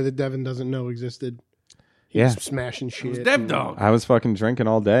Devin there that Devin doesn't know existed. Yeah. Smashing shit. It was Deb Dog. I was fucking drinking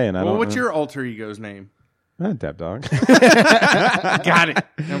all day, and I Well, don't. what's your alter ego's name? Deb Dog? Got it.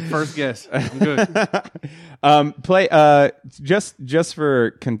 First guess. I'm good. Play just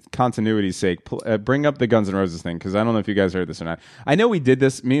for continuity's sake. Bring up the Guns N' Roses thing because I don't know if you guys heard this or not. I know we did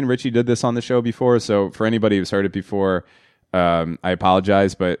this. Me and Richie did this on the show before. So for anybody who's heard it before, I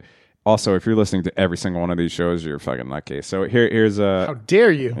apologize. But also, if you're listening to every single one of these shows, you're a fucking nutcase. So here's a. How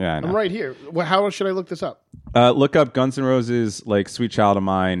dare you? Yeah, I know. I'm right here. How should I look this up? Look up Guns N' Roses like "Sweet Child of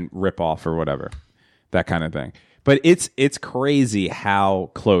Mine" ripoff or whatever, that kind of thing. But it's crazy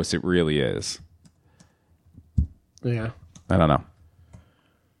how close it really is. Yeah. I don't know.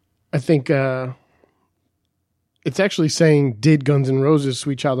 I think it's actually saying, did Guns N' Roses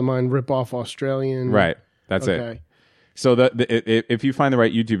Sweet Child of Mine rip off Australian? Right. That's it. Okay. So if you find the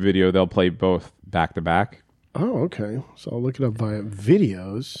right YouTube video, they'll play both back to back. Oh, okay. So I'll look it up via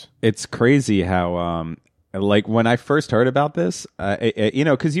videos. It's crazy how, like when I first heard about this,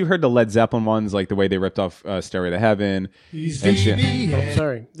 because you heard the Led Zeppelin ones, like the way they ripped off Stairway to Heaven and shit. Oh,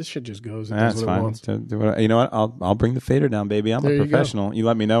 sorry. This shit just goes. It does That's what it fine. wants. You know what? I'll bring the fader down, baby. I'm There a you go. professional. You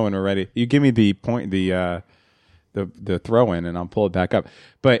let me know when we're ready. You give me the point, the throw in, and I'll pull it back up.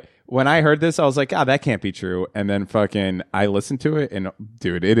 But when I heard this, I was like, that can't be true. And then fucking, I listened to it, and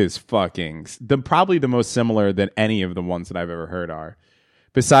dude, it is fucking probably the most similar that any of the ones that I've ever heard are.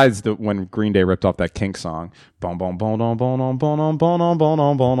 Besides when Green Day ripped off that Kink song, boom, boom, boom, boom, boom, boom, boom, boom,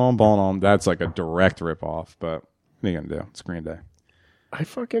 boom, boom, boom, boom, that's like a direct rip off. But what are you gonna do? It's Green Day. I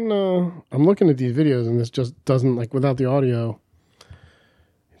fucking I'm looking at these videos and this just doesn't, like, without the audio.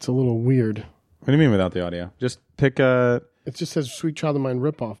 It's a little weird. What do you mean without the audio? Just pick a. It just says Sweet Child of Mine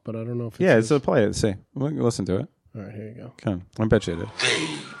ripoff, but I don't know if it Yeah, says... so play it. See, listen to it. All right, here you go. Come on, I bet you it is.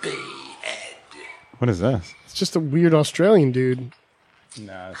 What is this? It's just a weird Australian dude.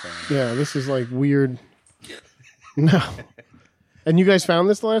 No, Yeah, this is like weird. No. And you guys found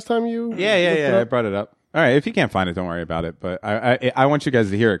this the last time you? Yeah. looked it I up? brought it up. All right, if you can't find it, don't worry about it. But I want you guys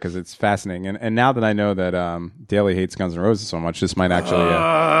to hear it because it's fascinating. And now that I know that Daly hates Guns N' Roses so much, this might actually.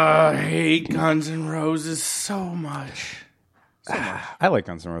 I hate Guns N' Roses so much. I like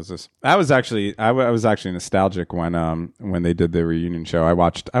Guns N' Roses. I was actually nostalgic when they did the reunion show. I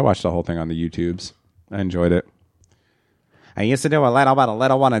watched the whole thing on the YouTubes. I enjoyed it. I used to do a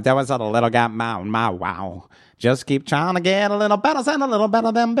little one, and there was a little got my wow. Just keep trying to get a little better than a little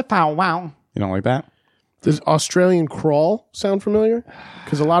better than before. Wow. You don't like that? Does Australian Crawl sound familiar?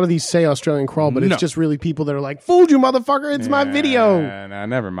 Because a lot of these say Australian Crawl, but it's just really people that are like, fooled you, motherfucker, it's my video. No,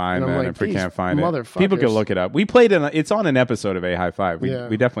 never mind, And I'm man, like, if we these can't find it. motherfuckers. People can look it up. We played it. It's on an episode of A High Five. We Yeah.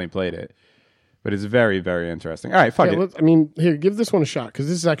 definitely played it. But it's very, very interesting. All right, fuck it. I mean, here, give this one a shot, because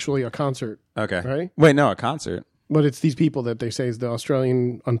this is actually a concert. Okay. Right? Wait, no, a concert. But it's these people that they say is the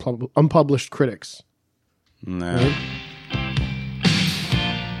Australian unpublished critics. No. Right?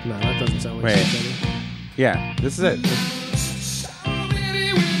 No, that doesn't sound like Wait. something. Yeah, this is it.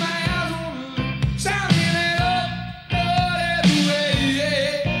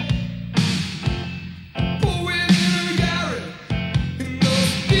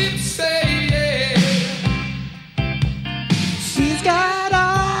 She's got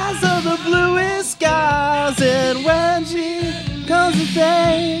eyes of the bluest skies, and when she comes to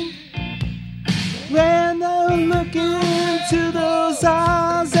think, when I look into those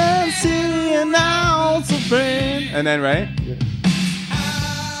eyes and see an ounce of brain. And then, right?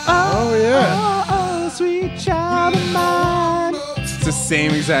 Oh, yeah. Oh, sweet child of mine. It's the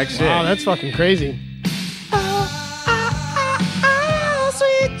same exact shit. Wow, that's fucking crazy. Oh,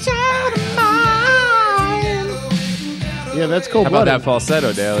 sweet child of mine. Yeah, that's cool. How about that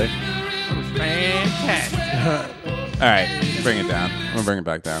falsetto, Daly? All right, bring it down. I'm gonna bring it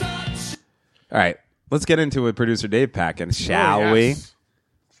back down. All right, let's get into it, producer Dave packing, shall we?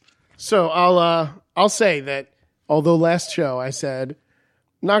 So I'll say that although last show I said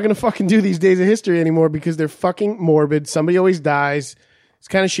not gonna fucking do these days of history anymore because they're fucking morbid. Somebody always dies. It's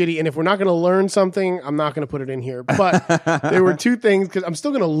kind of shitty. And if we're not gonna learn something, I'm not gonna put it in here. But there were two things because I'm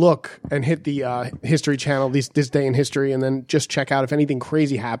still gonna look and hit the History Channel this day in history, and then just check out if anything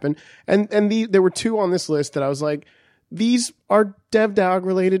crazy happened. And there were two on this list that I was like, these are Dev Dog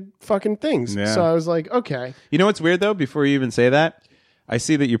related fucking things. Yeah. So I was like, okay. You know what's weird though? Before you even say that, I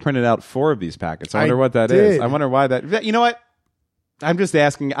see that you printed out 4 of these packets. I wonder what that did. is. I wonder why that. You know what? I'm just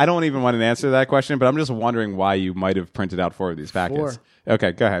asking. I don't even want an answer to that question, but I'm just wondering why you might have printed out 4 of these packets. 4.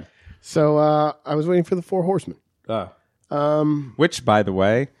 Okay, go ahead. So I was waiting for the 4 Horsemen. Which, by the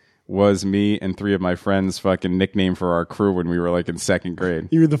way, was me and 3 of my friends' fucking nickname for our crew when we were like in 2nd grade.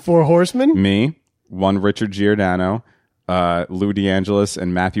 You were the 4 Horsemen? Me, one Richard Giordano, Lou DeAngelis,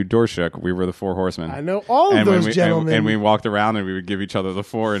 and Matthew Dorshuk. We were the 4 Horsemen. I know all of those gentlemen. And we walked around and we would give each other the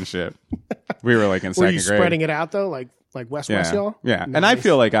 4 and shit. We were like in 2nd grade. Were you spreading it out though, like West y'all? Yeah. Nice. And I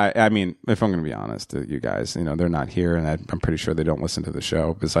feel like I mean, if I'm going to be honest, you guys, they're not here, and I'm pretty sure they don't listen to the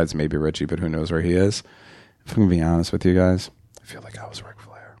show. Besides maybe Richie, but who knows where he is? If I'm going to be honest with you guys, I feel like I was Ric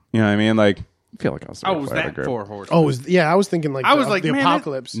Flair. You know what I mean? Like, I feel like I was. I was that 4 Horsemen. Oh, I was thinking like I was like, the man,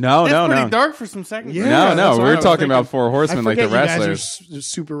 apocalypse. No, That's pretty no. dark for some second. Yeah. grade. No, that's we what I were was talking thinking. about 4 Horsemen, like the You guys wrestlers are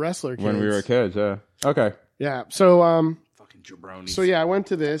super wrestler kids. when we were kids. Yeah. Okay. Yeah. So Fucking jabronis. So yeah, I went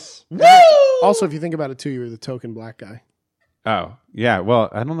to this. Also, if you think about it too, you were the token black guy. Oh yeah. Well,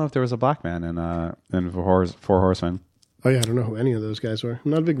 I don't know if there was a black man in 4 Horsemen. Oh yeah, I don't know who any of those guys were.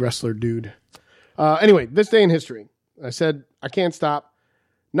 I'm not a big wrestler dude. Anyway, this day in history. I said I can't stop.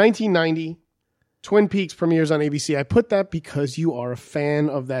 1990, Twin Peaks premieres on ABC. I put that because you are a fan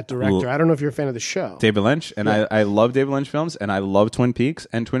of that director. I don't know if you're a fan of the show. David Lynch, and I love David Lynch films, and I love Twin Peaks,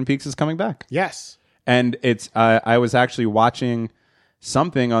 and Twin Peaks is coming back. Yes. And it's I was actually watching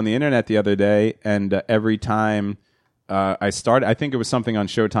something on the internet the other day, and every time I started, I think it was something on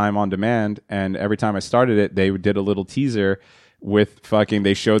Showtime On Demand, and every time I started it, they did a little teaser with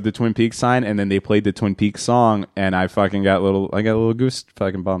they showed the Twin Peaks sign, and then they played the Twin Peaks song, and I got little goose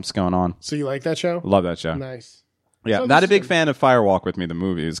fucking bumps going on. So you like that show? Love that show. Nice. Yeah, So not a this big is- fan of Firewalk with Me, the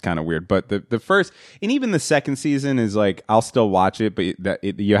movie. It was kind of weird. But the first, and even the second season is like, I'll still watch it, but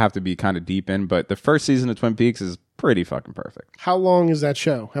you have to be kind of deep in. But the first season of Twin Peaks is pretty fucking perfect. How long is that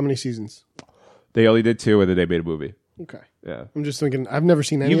show? How many seasons? They only did 2, and then they made a movie. Okay. Yeah. I'm just thinking, I've never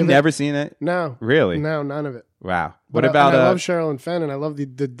seen any You've of it. never seen it? No. Really? No, none of it. Wow. But What about... I love Sherilyn Fenn, and I love the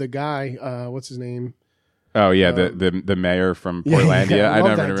guy, what's his name? oh, yeah, the mayor from Portlandia. I love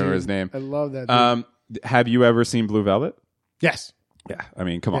never that remember dude. his name. I love that dude. Have you ever seen Blue Velvet? Yes. Yeah. I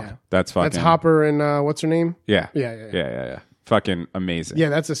mean, come on. Yeah. That's fucking... That's Hopper and what's her name? Yeah. Yeah. Fucking amazing. Yeah,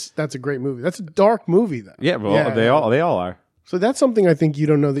 that's a great movie. That's a dark movie, though. Yeah, well, they all are. So that's something I think you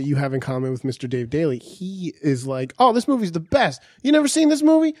don't know that you have in common with Mr. Dave Daly. He is like, oh, this movie's the best. You never seen this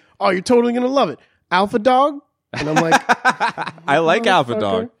movie? Oh, you're totally going to love it. Alpha Dog? And I'm like, I like Alpha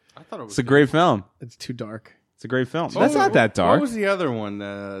Dog. I thought it was It's a great film. it's too dark. It's a great film. That's not that dark. What was the other one?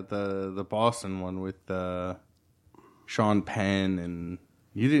 The Boston one with Sean Penn, and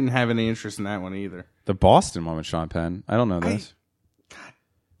you didn't have any interest in that one either. The Boston one with Sean Penn. I don't know this.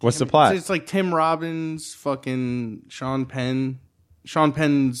 What's the plot? It's like Tim Robbins, fucking Sean Penn. Sean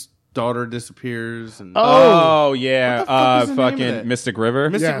Penn's daughter disappears, and Oh yeah, What the fuck is the name of fucking that? Mystic River.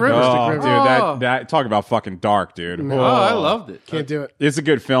 Mystic Yeah, River. Oh, Mystic dude, River. that talk about fucking dark, dude. No. Oh, I loved it. Can't do it. It's a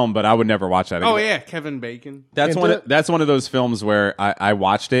good film, but I would never watch that. Oh again. yeah, Kevin Bacon. That's Can't one. do Of, it. that's one of those films where I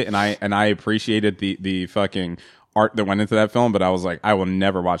watched it and I appreciated the fucking art that went into that film, but I was like, I will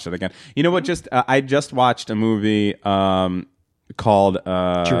never watch it again. You know what? I just watched a movie called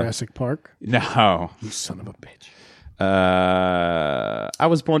Jurassic Park. No. You son of a bitch. I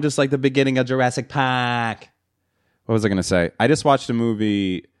was born just like the beginning of Jurassic Park. What was I going to say? I just watched a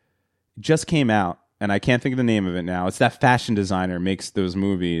movie, just came out, and I can't think of the name of it now. It's that fashion designer makes those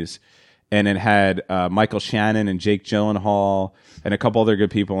movies, and it had Michael Shannon and Jake Gyllenhaal and a couple other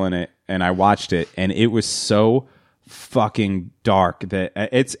good people in it, and I watched it, and it was so fucking dark that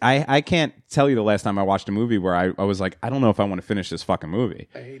I can't tell you the last time I watched a movie where I was like, I don't know if I want to finish this fucking movie.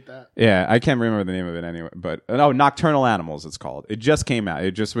 I hate that. Yeah, I can't remember the name of it anyway, but Nocturnal Animals it's called. It just came out.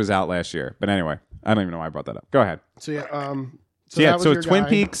 It just was out last year. But anyway, I don't even know why I brought that up. Go ahead. So yeah, So that was your Twin guy.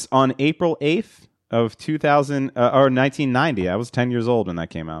 Peaks on April 8th of 2000 or 1990. I was 10 years old when that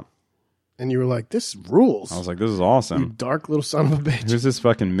came out. And you were like, this rules. I was like, this is You awesome. dark little son of a bitch. Who's this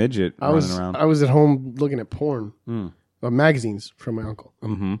fucking midget running around? I was at home looking at porn. Magazines from my uncle.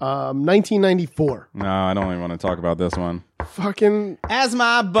 1994. No, I don't even want to talk about this one. Fucking As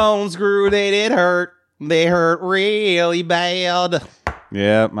my bones grew, they did hurt. They hurt really bad.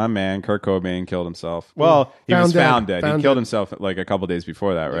 Yeah, my man, Kurt Cobain killed himself. Well, he was found dead. He Found killed dead. himself like a couple days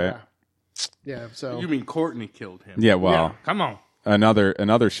before that, right? yeah. So You mean Courtney killed him? Yeah, well, Come on.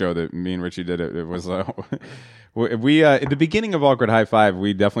 another show that me and Richie did. It was we at the beginning of Awkward High Five,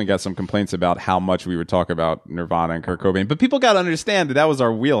 we definitely got some complaints about how much we would talk about Nirvana and Kurt Cobain. But people got to understand that was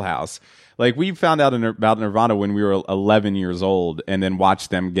our wheelhouse. Like, we found out about Nirvana when we were 11 years old, and then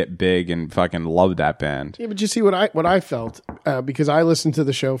watched them get big and fucking loved that band. Yeah, but you see what I felt because I listened to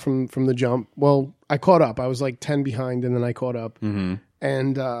the show from the jump. Well, I caught up. I was like 10 behind, and then I caught up. Mm-hmm.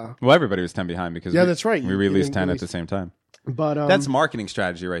 And well, everybody was 10 behind because that's right. We released 10 at the same time. But that's marketing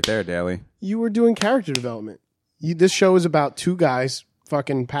strategy right there, Daly. You were doing character development. This show is about two guys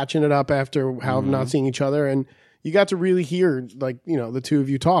fucking patching it up after not seeing each other, and you got to really hear, like, you know, the two of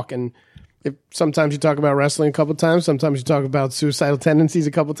you talk. And if sometimes you talk about wrestling a couple times, sometimes you talk about suicidal tendencies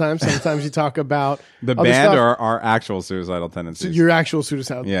a couple times, sometimes you talk about the other band stuff. or our actual suicidal tendencies. Your actual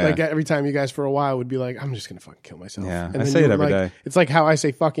suicidal. Yeah. Like, every time you guys for a while would be like, I'm just gonna fucking kill myself. Yeah, and I then say you it were every like, day. It's like how I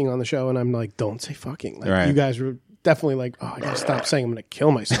say fucking on the show, and I'm like, don't say fucking. Like, Right. You guys were definitely like, oh, I gotta stop saying I'm gonna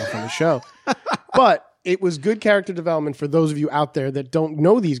kill myself on the show. But it was good character development for those of you out there that don't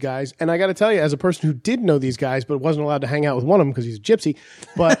know these guys. And I got to tell you, as a person who did know these guys, but wasn't allowed to hang out with one of them because he's a gypsy,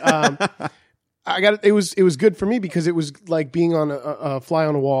 but it was good for me because it was like being on a fly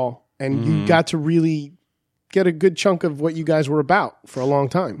on a wall, and you got to really get a good chunk of what you guys were about for a long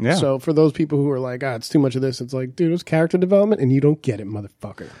time. Yeah. So for those people who are like, it's too much of this, it's like, dude, it was character development, and you don't get it,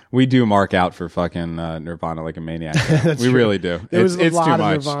 motherfucker. We do mark out for fucking Nirvana like a maniac. We true. really do. There was a It's lot too of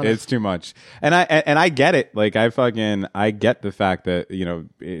much. Nirvana. It's too much. And I get it. Like, I get the fact that, you know,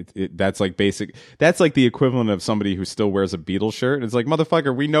 that's like basic. That's like the equivalent of somebody who still wears a Beatles shirt. It's like,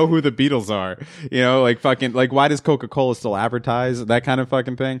 motherfucker, we know who the Beatles are. You know, like fucking, like, why does Coca-Cola still advertise that kind of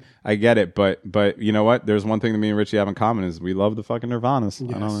fucking thing? I get it. But you know what? There's one thing that me and Richie have in common is we love the fucking Nirvanas.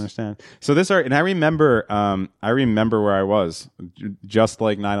 Yes. I don't understand. So and I remember where I was, just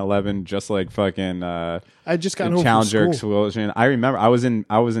like 9/11, just like fucking I just got home Challenger from school. explosion. I remember I was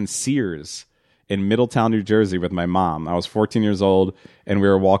in Sears in Middletown, New Jersey with my mom. I was 14 years old, and we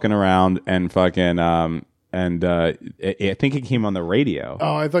were walking around and fucking I think it came on the radio.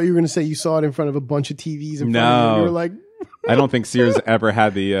 Oh, I thought you were going to say you saw it in front of a bunch of TVs in front of you. No. You were like, I don't think Sears ever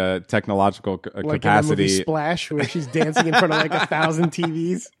had the technological like in the capacity. movie Splash, where she's dancing in front of like 1,000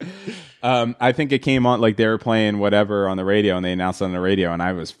 TVs. I think it came on, like, they were playing whatever on the radio, and they announced it on the radio, and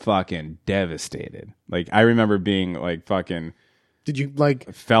I was fucking devastated. Like, I remember being like fucking. Did you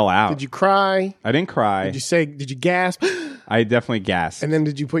like? Fell out. Did you cry? I didn't cry. Did you gasp? I definitely gasped. And then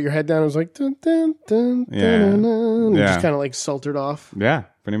did you put your head down? It was like, dun, dun, dun, Yeah. dun, dun, dun, and Yeah. just kind of like saltered off. Yeah,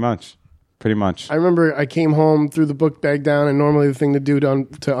 pretty much. I remember I came home, threw the book bag down, and normally the thing to do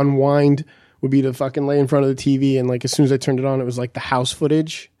to unwind would be to fucking lay in front of the TV, and like as soon as I turned it on, it was like the house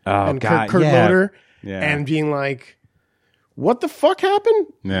footage and God, Kurt yeah. Loder, Yeah. and being like, "What the fuck happened?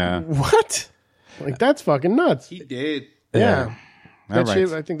 Yeah. What? Like that's fucking nuts." He did. Yeah. That All shit,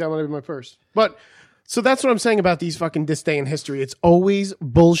 right. I think that might have been my first. But so that's what I'm saying about these fucking this day in history. It's always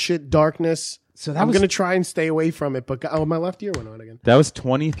bullshit, darkness. So I'm going to try and stay away from it. But my left ear went on again. That was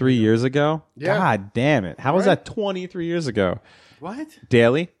 23 years ago? Yeah. God damn it. How was that 23 years ago? What?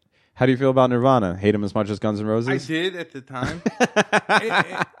 Daly, how do you feel about Nirvana? Hate them as much as Guns N' Roses? I did at the time.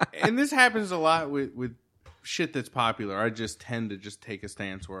 and this happens a lot with shit that's popular. I just tend to just take a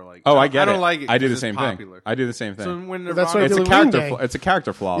stance where like, I get it. don't like it. I do 'cause the it's same popular. thing. I do the same thing. So when Well, Nirvana, that's what I it's did a with character Green Day. flaw. It's a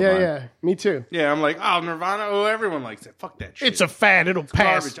character flaw. of Yeah, mine. yeah. Me too. yeah, I'm like, oh, Nirvana. Oh, everyone likes it. Fuck that shit. It's a fad. It'll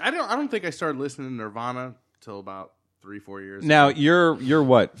pass. garbage. I don't think I started listening to Nirvana till about 3-4 years. Now ago. you're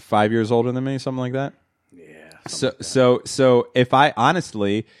what, 5 years older than me, something like that? Yeah. So if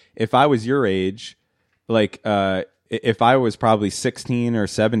I was your age, like if I was probably 16 or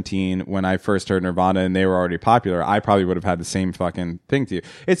 17 when I first heard Nirvana and they were already popular, I probably would have had the same fucking thing to you.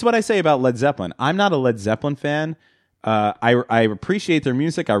 It's what I say about Led Zeppelin. I'm not a Led Zeppelin fan. I appreciate their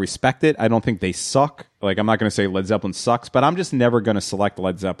music. I respect it. I don't think they suck. Like, I'm not going to say Led Zeppelin sucks, but I'm just never going to select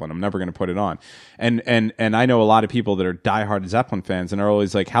Led Zeppelin. I'm never going to put it on. And I know a lot of people that are diehard Zeppelin fans and are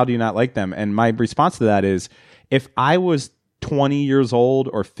always like, how do you not like them? And my response to that is, if I was 20 years old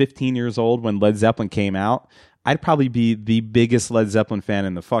or 15 years old when Led Zeppelin came out, I'd probably be the biggest Led Zeppelin fan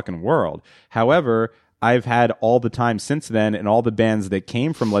in the fucking world. However, I've had all the time since then, and all the bands that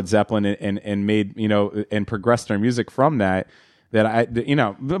came from Led Zeppelin and made, you know, and progressed their music from that I, you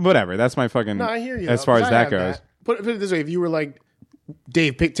know, whatever. That's my fucking. No, I hear you. As though, far 'cause as I that have goes. Put it this way: if you were like,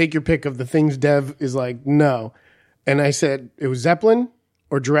 Dave, take your pick of the things Dev is like, no, and I said it was Zeppelin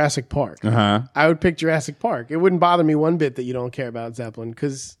or Jurassic Park, I would pick Jurassic Park. It wouldn't bother me one bit that you don't care about Zeppelin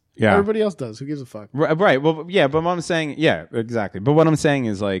because everybody else does. Who gives a fuck? Right. Well, yeah. But what I'm saying, yeah, exactly. But what I'm saying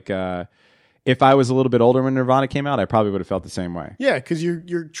is like, if I was a little bit older when Nirvana came out, I probably would have felt the same way. Yeah, because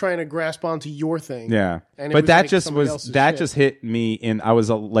you're trying to grasp onto your thing. Yeah, And it but was that like just somebody was else's that shit. just hit me in. I was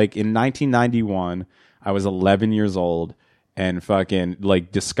like in 1991. I was 11 years old and fucking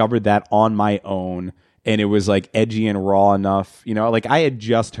like discovered that on my own. And it was like edgy and raw enough, you know. Like I had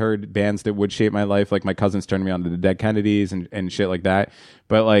just heard bands that would shape my life, like my cousins turned me on to the Dead Kennedys and shit like that.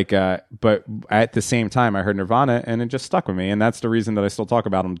 But like, but at the same time, I heard Nirvana, and it just stuck with me, and that's the reason that I still talk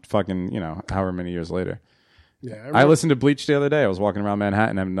about them. Fucking, you know, however many years later. Yeah, I listened to Bleach the other day. I was walking around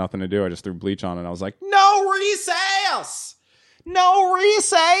Manhattan, having nothing to do. I just threw Bleach on, and I was like, no resales, no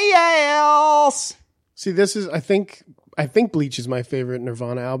resales. See, this is I think Bleach is my favorite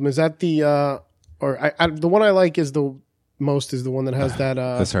Nirvana album. Is that the the one I like is the most is the one that has that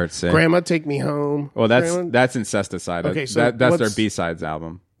This hurts. Sick. Grandma Take Me Home. Well, that's Grandma- Incesticide. Okay, so that's their what's- B-sides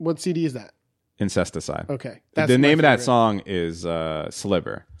album. what CD is that? Incesticide. Okay, The my name of that favorite. song is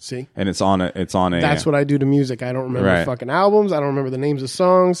Sliver, See, and it's on a. that's what I do to music. I don't remember Right. fucking albums. I don't remember the names of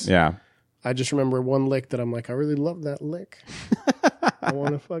songs. Yeah. I just remember one lick that I'm like, I really love that lick. I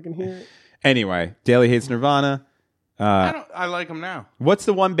want to fucking hear it. Anyway, Daly hates Nirvana. I like them now. What's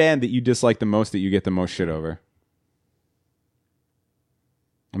the one band that you dislike the most that you get the most shit over?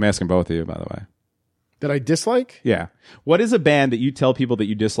 I'm asking both of you, by the way. That I dislike? Yeah. What is a band that you tell people that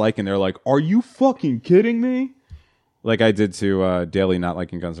you dislike and they're like, are you fucking kidding me? Like I did to Daly not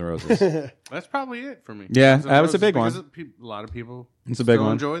liking Guns N' Roses. That's probably it for me. Yeah, Guns N' that was a Roses, big because one. A lot of people It's a big still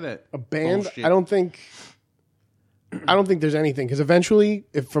one. enjoy that. A band? Bullshit. I don't think there's anything because eventually,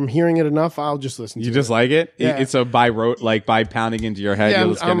 if from hearing it enough, I'll just listen to You it. just like it? Yeah. It's a by pounding into your head, Yeah, you'll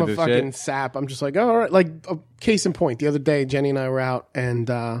just get I'm a into fucking shit. sap. I'm just like, oh, all right. Like, case in point, the other day, Jenny and I were out, and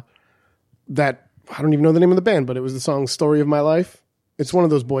that, I don't even know the name of the band, but it was the song Story of My Life. It's one of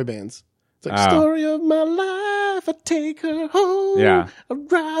those boy bands. It's like, Oh. Story of my life, I take her home. Yeah. I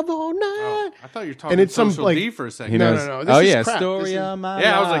drive all night. I thought you were talking And it's some, Social like- D for a second. He No, knows. no, no. This Oh, is yeah. crap. Story This is- of my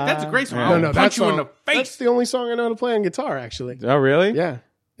Yeah, I was life. like, that's a great song. Yeah. No, I'll no, punch that's you in the face. That's the only song I know how to play on guitar, actually. Oh, really? Yeah.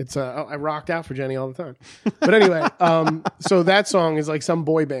 It's I rocked out for Jenny all the time. But anyway, so that song is like some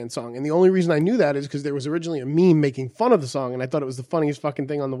boy band song. And the only reason I knew that is because there was originally a meme making fun of the song, and I thought it was the funniest fucking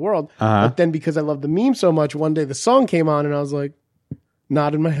thing on the world. But then because I loved the meme so much, one day the song came on and I was like,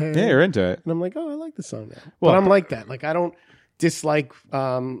 nodded my head. Yeah, you're into it. And I'm like, oh, I like the song now. Well, but I'm like that. Like I don't dislike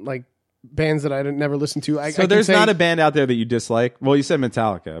like bands that I never listened to. So there's not a band out there that you dislike? Well, you said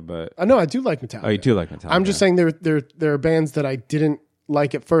Metallica, but... No, I do like Metallica. Oh, you do like Metallica. I'm just saying there are bands that I didn't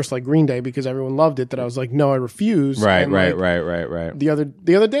like at first, like Green Day, because everyone loved it. That I was like, no, I refuse. Right, And, right, like, right. The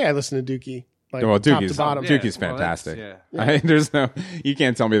other day, I listened to Dookie. Like, Well, top to Dookie's, bottom. Yeah, Dookie's well, that's- fantastic. yeah. There's no... You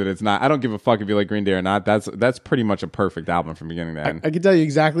can't tell me that it's not. I don't give a fuck if you like Green Day or not. That's pretty much a perfect album from beginning to end. I can tell you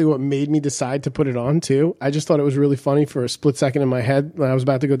exactly what made me decide to put it on too. I just thought it was really funny for a split second in my head when I was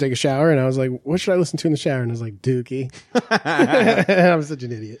about to go take a shower, and I was like, "What should I listen to in the shower?" And I was like, "Dookie." I'm such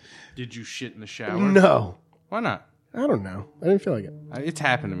an idiot. Did you shit in the shower? No, Why not? I don't know. I didn't feel like it. It's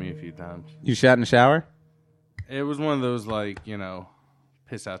happened to me a few times. You shat in the shower? It was one of those, like, you know,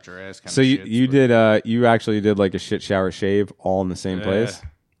 piss out your ass kind So of you shits, did you actually did like a shit shower shave all in the same Yeah. place?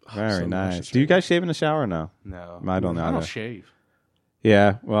 Very nice. Do you guys shave in the shower or no? No. I don't know I either. don't shave.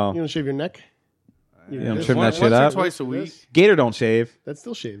 Yeah, well, You want to shave your neck? you know, This trim that Once shit or up. twice a week. Gator don't shave. That's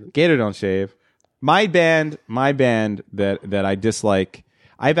still shaving. Gator don't shave. My band that I dislike.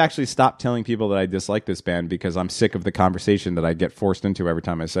 I've actually stopped telling people that I dislike this band because I'm sick of the conversation that I get forced into every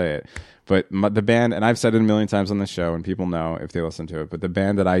time I say it. But the band, and I've said it a million times on this show, and people know if they listen to it. But the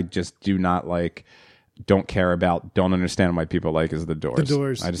band that I just do not like, don't care about, don't understand why people like is the Doors. The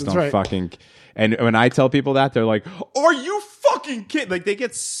Doors. I just That's don't right. fucking. And when I tell people that, they're like, "Are you fucking kidding?" Like they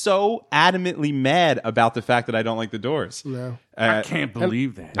get so adamantly mad about the fact that I don't like the Doors. No, I can't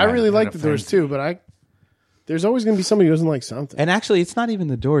believe that. I really That like the Doors offends too, but there's always going to be somebody who doesn't like something. And actually, it's not even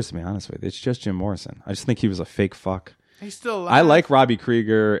the Doors, to be honest with you. It's just Jim Morrison. I just think he was a fake fuck. He's still alive. I like Robbie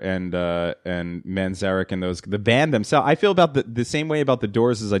Krieger and Manzarek and the band themselves. I feel about the same way about the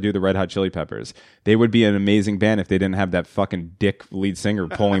Doors as I do the Red Hot Chili Peppers. They would be an amazing band if they didn't have that fucking dick lead singer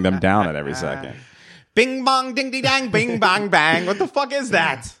pulling them down at every second. Bing bong ding ding dang bing bang bang. What the fuck is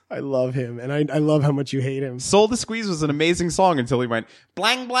that? I love him, and I love how much you hate him. Soul to Squeeze was an amazing song until he went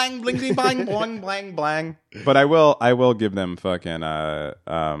blang blang bling ding bang blang blang blang. But I will give them fucking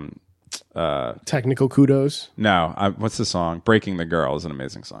Technical kudos. no. What's the song? Breaking the Girl is an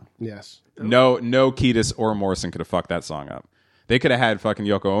amazing song. Yes. No Kiedis or Morrison could have fucked that song up. They could have had fucking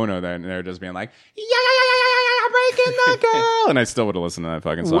Yoko Ono there, and they're just being like, yeah, breaking the girl, and I still would have listened to that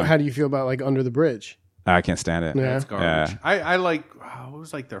fucking song. How do you feel about like Under the Bridge? I can't stand it. Yeah. It's garbage. Yeah. I like, what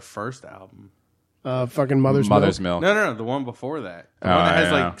was like their first album? Fucking Mother's Milk. No, the one before that. The Oh, one that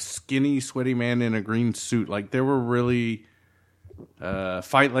has yeah. like skinny, sweaty man in a green suit. Like they were really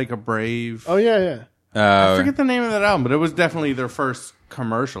Fight Like a Brave. Oh yeah. I forget the name of that album, but it was definitely their first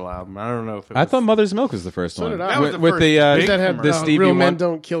commercial album. I don't know if it was. I thought Mother's Milk was the first one. did I. That was the with first the big That had the Stevie Real Men Wonder,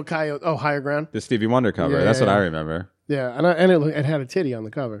 Don't Kill Coyotes. Oh, Higher Ground. the Stevie Wonder cover. Yeah, That's yeah, what I yeah. remember. Yeah, and it had a titty on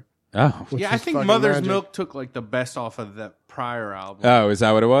the cover. Oh, which Yeah, I is think fucking Mother's magic. Milk took like the best off of that prior album. oh, is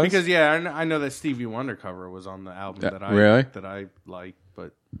that what it was? Because I know that Stevie Wonder cover was on the album that I really? that I liked,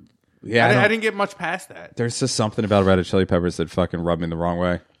 but yeah, I didn't get much past that. there's just something about Red Hot Chili Peppers that fucking rubbed me the wrong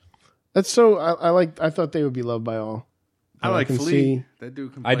way. That's so. I thought they would be loved by all. I And like can Flea. see- That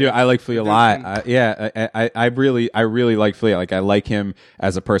dude can I play. do. I like Flea a Dude lot. can- I really like Flea. Like I like him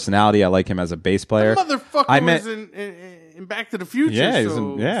as a personality. I like him as a bass player. Motherfucker I meant- was in Back to the Future. Yeah, he's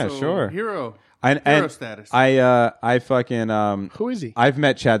so, in- yeah, so sure. Hero and status. I fucking Who is he? I've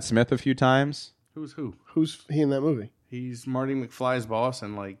met Chad Smith a few times. Who's who? Who's he in that movie? He's Marty McFly's boss,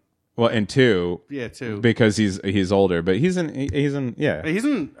 and like Well, in two too. because he's older, but he's in yeah. He's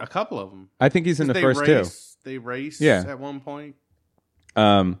in a couple of them. I think he's in the first two. They race Yeah. at one point.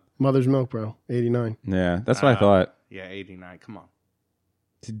 Mother's Milk, bro. 89. Yeah, that's what I thought. Yeah, 89. Come on.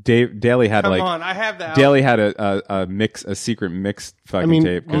 Daly had Come like on. I have that. Daly had a secret mix fucking mean,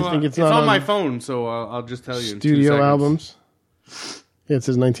 tape. 'cause- I think it's it's not on on my phone, so I'll just tell you. In 2 Studio seconds. albums. Yeah, it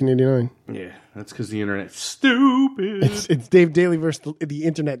says 1989. Yeah, that's because the internet's stupid. It's Dave Daly versus the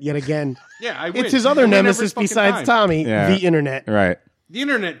internet yet again. Yeah, I win. It's his other I win every nemesis fucking besides time. Tommy, Yeah. the internet, right. The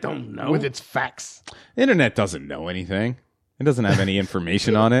internet don't know. with its facts. The internet doesn't know anything. It doesn't have any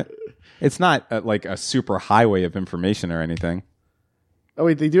information on it. It's not like a super highway of information or anything. Oh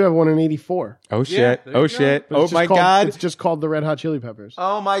wait, they do have one in 84. Oh shit! there you Oh go. shit! But Oh it's just my called- god! It's just called the Red Hot Chili Peppers.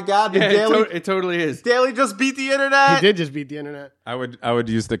 Oh my god! The Yeah, Daily it totally is. Daily just beat the internet. He did just beat the internet. I would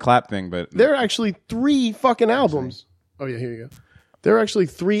use the clap thing, but There are actually 3 fucking albums. Oh yeah, here you go. There are actually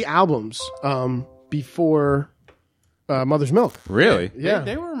 3 albums before Mother's Milk. really, Yeah.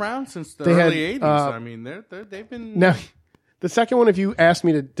 They were around since the They had, early 80s. I mean, they've been. Now, the second one, if you asked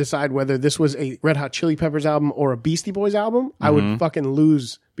me to decide whether this was a Red Hot Chili Peppers album or a Beastie Boys album, I would fucking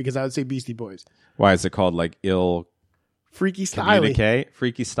lose because I would say Beastie Boys. why is it called like ill Freaky Styly. communicate?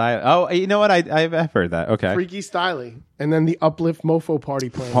 Freaky style. Oh, you know what? I've heard that. Okay, Freaky Styly. And then the Uplift Mofo Party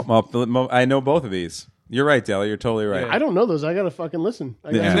Plan. I know both of these. You're right, Daly. You're totally right. I don't know those. I gotta fucking listen.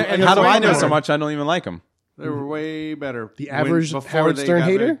 I gotta- Yeah. I And gotta How do find I know them. so much? I don't even like them. They were way better. The average before Howard they Stern got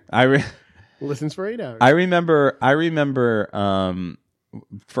hater big. listens for 8 hours. I remember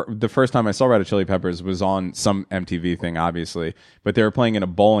for the first time I saw Red Hot Chili Peppers was on some MTV thing, obviously, but they were playing in a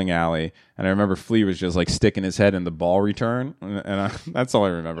bowling alley, and I remember Flea was just like sticking his head in the ball return, and that's all I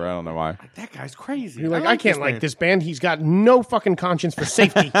remember. I don't know why. That guy's crazy. You're like, I can't like this band. He's got no fucking conscience for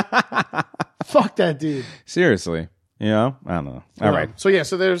safety. Fuck that dude. Seriously, you know, I don't know. All right, So yeah,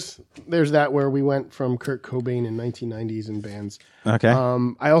 so there's that where we went from Kurt Cobain in 1990s and bands. okay.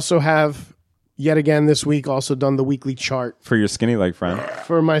 I also have yet again this week also done the weekly chart For your skinny leg friend,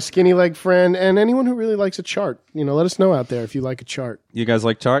 for my skinny leg friend and anyone who really likes a chart. You know, let us know out there if you like a chart. you guys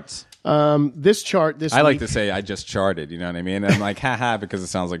like charts? This chart this I like week, to say I just charted. You know what I mean? I'm like, haha, because it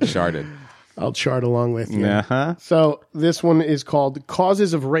sounds like charted. I'll chart along with you. Uh-huh. So this one is called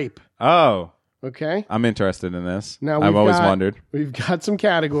Causes of Rape. Oh, Okay. I'm interested in this. Now I've always got- wondered. We've got some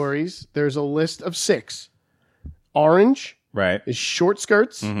categories. There's a list of 6. Orange Right. is short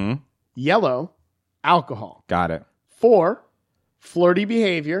skirts. Yellow, alcohol. Got it. 4, flirty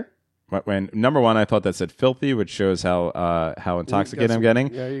behavior. When number 1, I thought that said filthy, which shows how intoxicated I'm getting.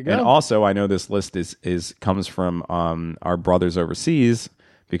 There you go. And also, I know this list is comes from our brothers overseas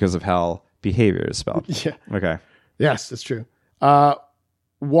because of how behavior is spelled. Yeah. Okay, Yes, that's true.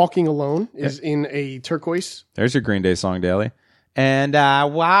 Walking alone is in a turquoise. there's your Green Day song, Daly. And I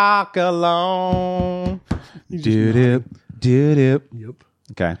walk alone. Doo-doo, doo-doo. Yep.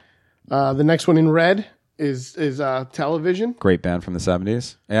 Okay, The next one in red is television. great band from the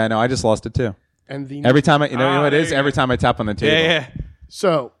 70s. Yeah, I know. I just lost it too. And the Every time you know what it there is? you Every time I tap on the table. Yeah.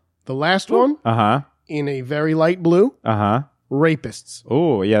 So the last one Uh-huh. in a very light blue, Uh-huh. rapists.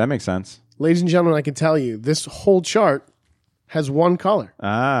 Oh, yeah, that makes sense. Ladies and gentlemen, I can tell you this whole chart has one color.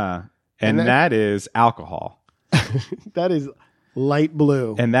 Ah. And that- that is alcohol. That is light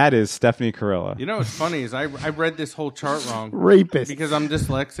blue. And that is Stephanie Carilla. You know what's funny is I read this whole chart wrong Rapist. because I'm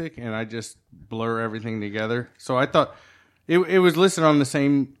dyslexic and I just blur everything together. So I thought it was listed on the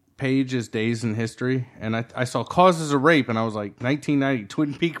same page as Days in History, and I saw Causes of Rape, and I was like, 1990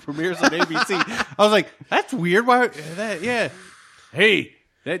 Twin Peaks premieres on ABC. I was like, that's weird. Why that? Yeah. Hey,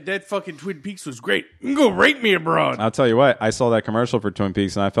 That fucking Twin Peaks was great. You can go rape me abroad. I'll tell you what. I saw that commercial for Twin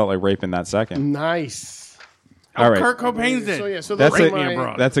Peaks, and I felt like raping that second. Nice. All right. Kurt Cobain's in. So yeah, so That's those it. are my-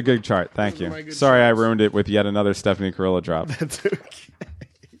 abroad. That's a good chart. Thank Those are my you. good Sorry, I charts. ruined it with yet another Stephanie Carrillo drop. That's okay.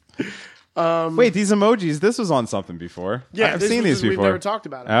 Wait, these emojis. This was on something before. Yeah, I've this seen was- these before. We've never talked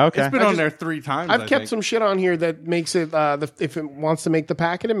about it. Oh, okay. It's been on there 3 times. I've I kept think. some shit on here that makes it. If it wants to make the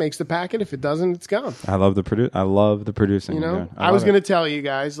packet, it makes the packet. If it doesn't, it's gone. I love the producing. You know, you're doing. I was love going it. to tell you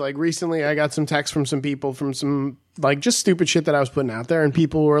guys, like recently I got some texts from some people from some like just stupid shit that I was putting out there, and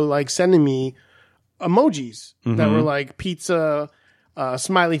people were like sending me emojis that were like pizza,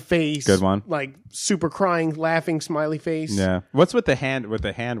 smiley face, Good one. like super crying, laughing smiley face. Yeah. What's with the hand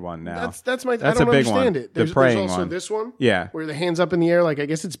one now? That's my. That's I don't a big understand one. it. The There's praying also one. this one. Yeah. where the hands up in the air, like I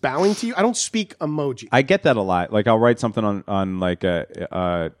guess it's bowing to you. I don't speak emoji. I get that a lot. Like I'll write something on like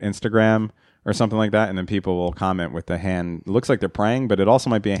Instagram or something like that, and then people will comment with the hand. It looks like they're praying, but it also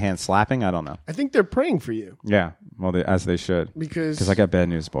might be a hand slapping. I don't know. I think they're praying for you Yeah. Well, as they should. because I got bad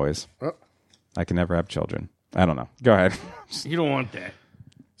news, boys. Oh. I can never have children. I don't know. Go ahead. You don't want that.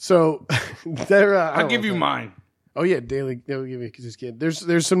 So they're. I'll give you mine. Oh yeah, Daily. They'll give you his kid.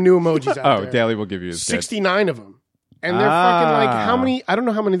 There's some new emojis out Oh, there. Daly will give you his kid. 69 of them, and they're fucking like how Ah. many? I don't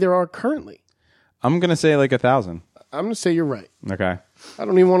know how many there are currently. I'm gonna say like 1,000. I'm gonna say you're right. Okay. I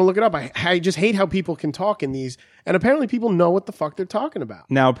don't even want to look it up. I just hate how people can talk in these, and apparently people know what the fuck they're talking about.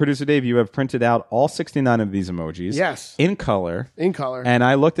 Now, producer Dave, you have printed out all 69 of these emojis. Yes. In color. In color. And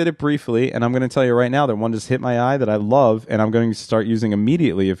I looked at it briefly, and I'm going to tell you right now that one just hit my eye that I love, and I'm going to start using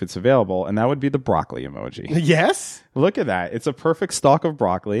immediately if it's available, and that would be the broccoli emoji. Yes. Look at that. It's a perfect stalk of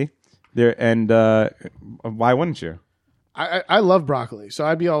broccoli. There, and why wouldn't you? I love broccoli, so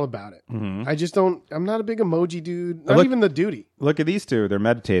I'd be all about it. I just don't. I'm not a big emoji dude. Not Look- even the duty. Look at these two. They're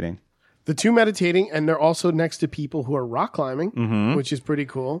meditating. The two meditating, and they're also next to people who are rock climbing, which is pretty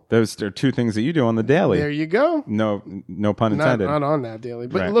cool. Those are two things that you do on the daily. There you go. No pun Not, intended. not on that daily,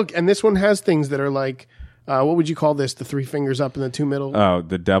 but Right. look, and this one has things that are like, what would you call this? The 3 fingers up and the 2 middle. Oh,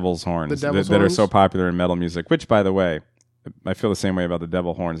 the devil's horns, The devil's that are horns? so popular in metal music. Which, by the way, I feel the same way about the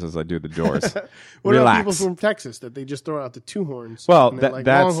devil horns as I do the Doors. What about people Relax. from Texas that they just throw out the 2 horns? Well, and they're that- like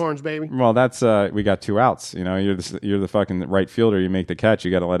that's Longhorns, baby. Well, that's we got 2 outs. You know, you're the fucking right fielder. You make the catch. You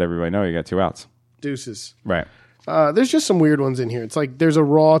got to let everybody know you got 2 outs. Deuces. Right. There's just some weird ones in here. It's like there's a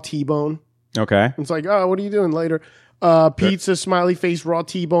raw T-bone. Okay. It's like, oh, what are you doing later? Pizza, smiley face, raw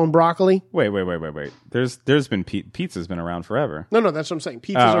T-bone, broccoli. Wait. There's been pizza's been around forever. No, that's what I'm saying.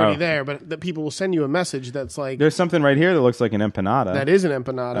 Pizza's already oh. there, but the people will send you a message that's like, There's something right here that looks like an empanada. that is an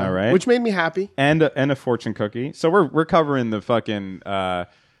empanada, All right. which made me happy. and a fortune cookie. So we're covering the fucking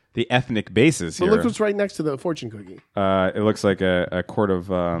the ethnic bases But here. look what's right next to the fortune cookie. It looks like a quart of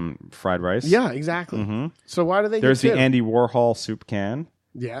fried rice. Yeah, exactly. So why do they There's get the tipped? Andy Warhol soup can.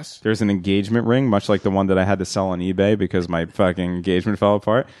 Yes. There's an engagement ring, much like the one that I had to sell on eBay because my fucking engagement fell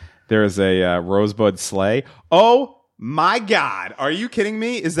apart. There's a rosebud sleigh. Oh my God. Are you kidding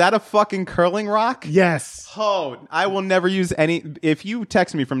me? Is that a fucking curling rock? Yes. Oh, I will never use any. If you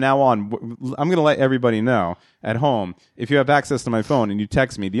text me from now on, I'm going to let everybody know at home. If you have access to my phone and you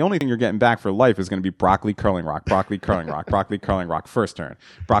text me, the only thing you're getting back for life is going to be broccoli curling rock, broccoli curling rock, broccoli curling rock, first turn,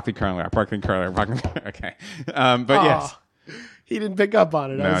 broccoli curling rock, broccoli curling rock. Okay. But yes. He didn't pick up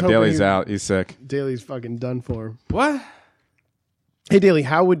on it. I was No, hoping Daly's out. He's sick. Daly's fucking done for. What? Hey, Daly,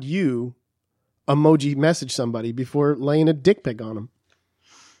 how would you emoji message somebody before laying a dick pic on them?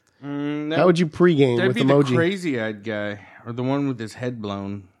 How would you pregame That'd with be emoji? the crazy-eyed guy or the one with his head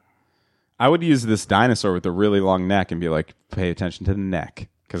blown. I would use this dinosaur with a really long neck and be like, pay attention to the neck.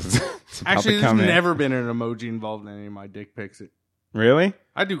 Because it's about Actually, to there's come in. never been an emoji involved in any of my dick pics. Really?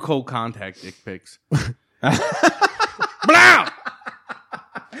 I do cold contact dick pics. Blow!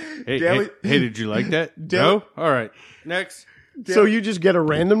 Hey, did you like that? No? All right. Next. So you just get a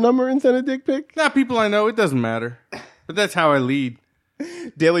random number and send a dick pic? Not people I know. It doesn't matter. But that's how I lead.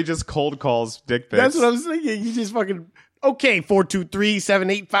 Daly just cold calls dick pics. That's what I'm thinking. You just fucking, okay,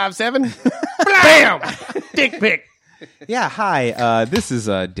 423-7857. Bam! Dick pic. Yeah, hi. This is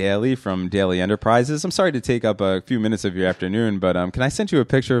Daly from Daily Enterprises. I'm sorry to take up a few minutes of your afternoon, but can I send you a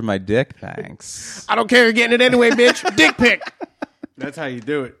picture of my dick? Thanks. I don't care. You're getting it anyway, bitch. Dick pic. That's how you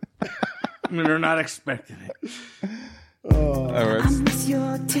do it. When they're not expecting it. All right.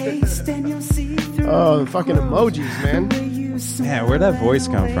 Oh, the fucking emojis, man. Yeah, where'd that voice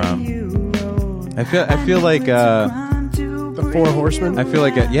come from? I feel like The 4 Horsemen. I feel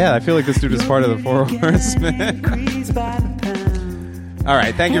like this dude is part of the 4 Horsemen. All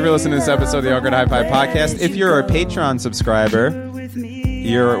right, thank you for listening to this episode of the Awkward Hi-Fi Podcast. If you're a Patreon subscriber,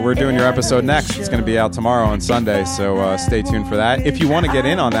 we're doing your episode next. It's going to be out tomorrow on Sunday, so stay tuned for that. If you want to get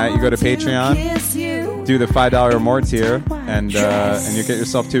in on that, you go to Patreon, do the $5 or more tier, and you get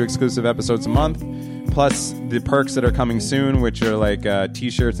yourself 2 exclusive episodes a month, plus the perks that are coming soon, which are like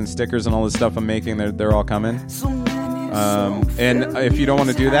T-shirts and stickers and all the stuff I'm making. They're all coming. And if you don't want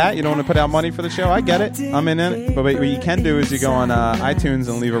to do that, you don't want to put out money for the show, I get it. I'm in it. But what you can do is you go on iTunes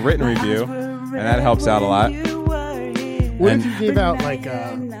and leave a written review, and that helps out a lot. What if you gave out, like,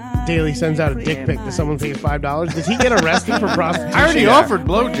 Daily sends out a dick pic to someone pays $5? Does he get arrested for prostitution? I already offered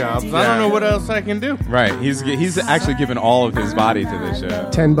blowjobs. I don't know what else I can do. Right. He's actually given all of his body to this show.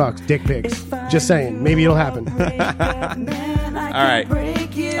 $10, dick pics. Just saying. Maybe it'll happen. All right.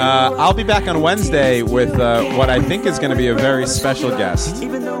 I'll be back on Wednesday with what I think is going to be a very special guest. See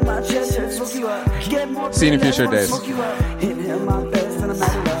you in future days.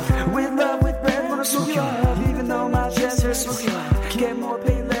 Get more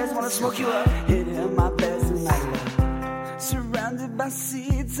painless, wanna smoke you up. Hit him my best and my surrounded by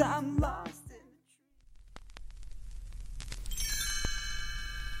seeds, I'm lost.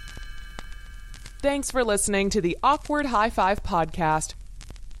 Thanks for listening to the Awkward High Five podcast.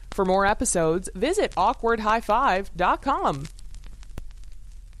 For more episodes, visit awkwardhighfive.com.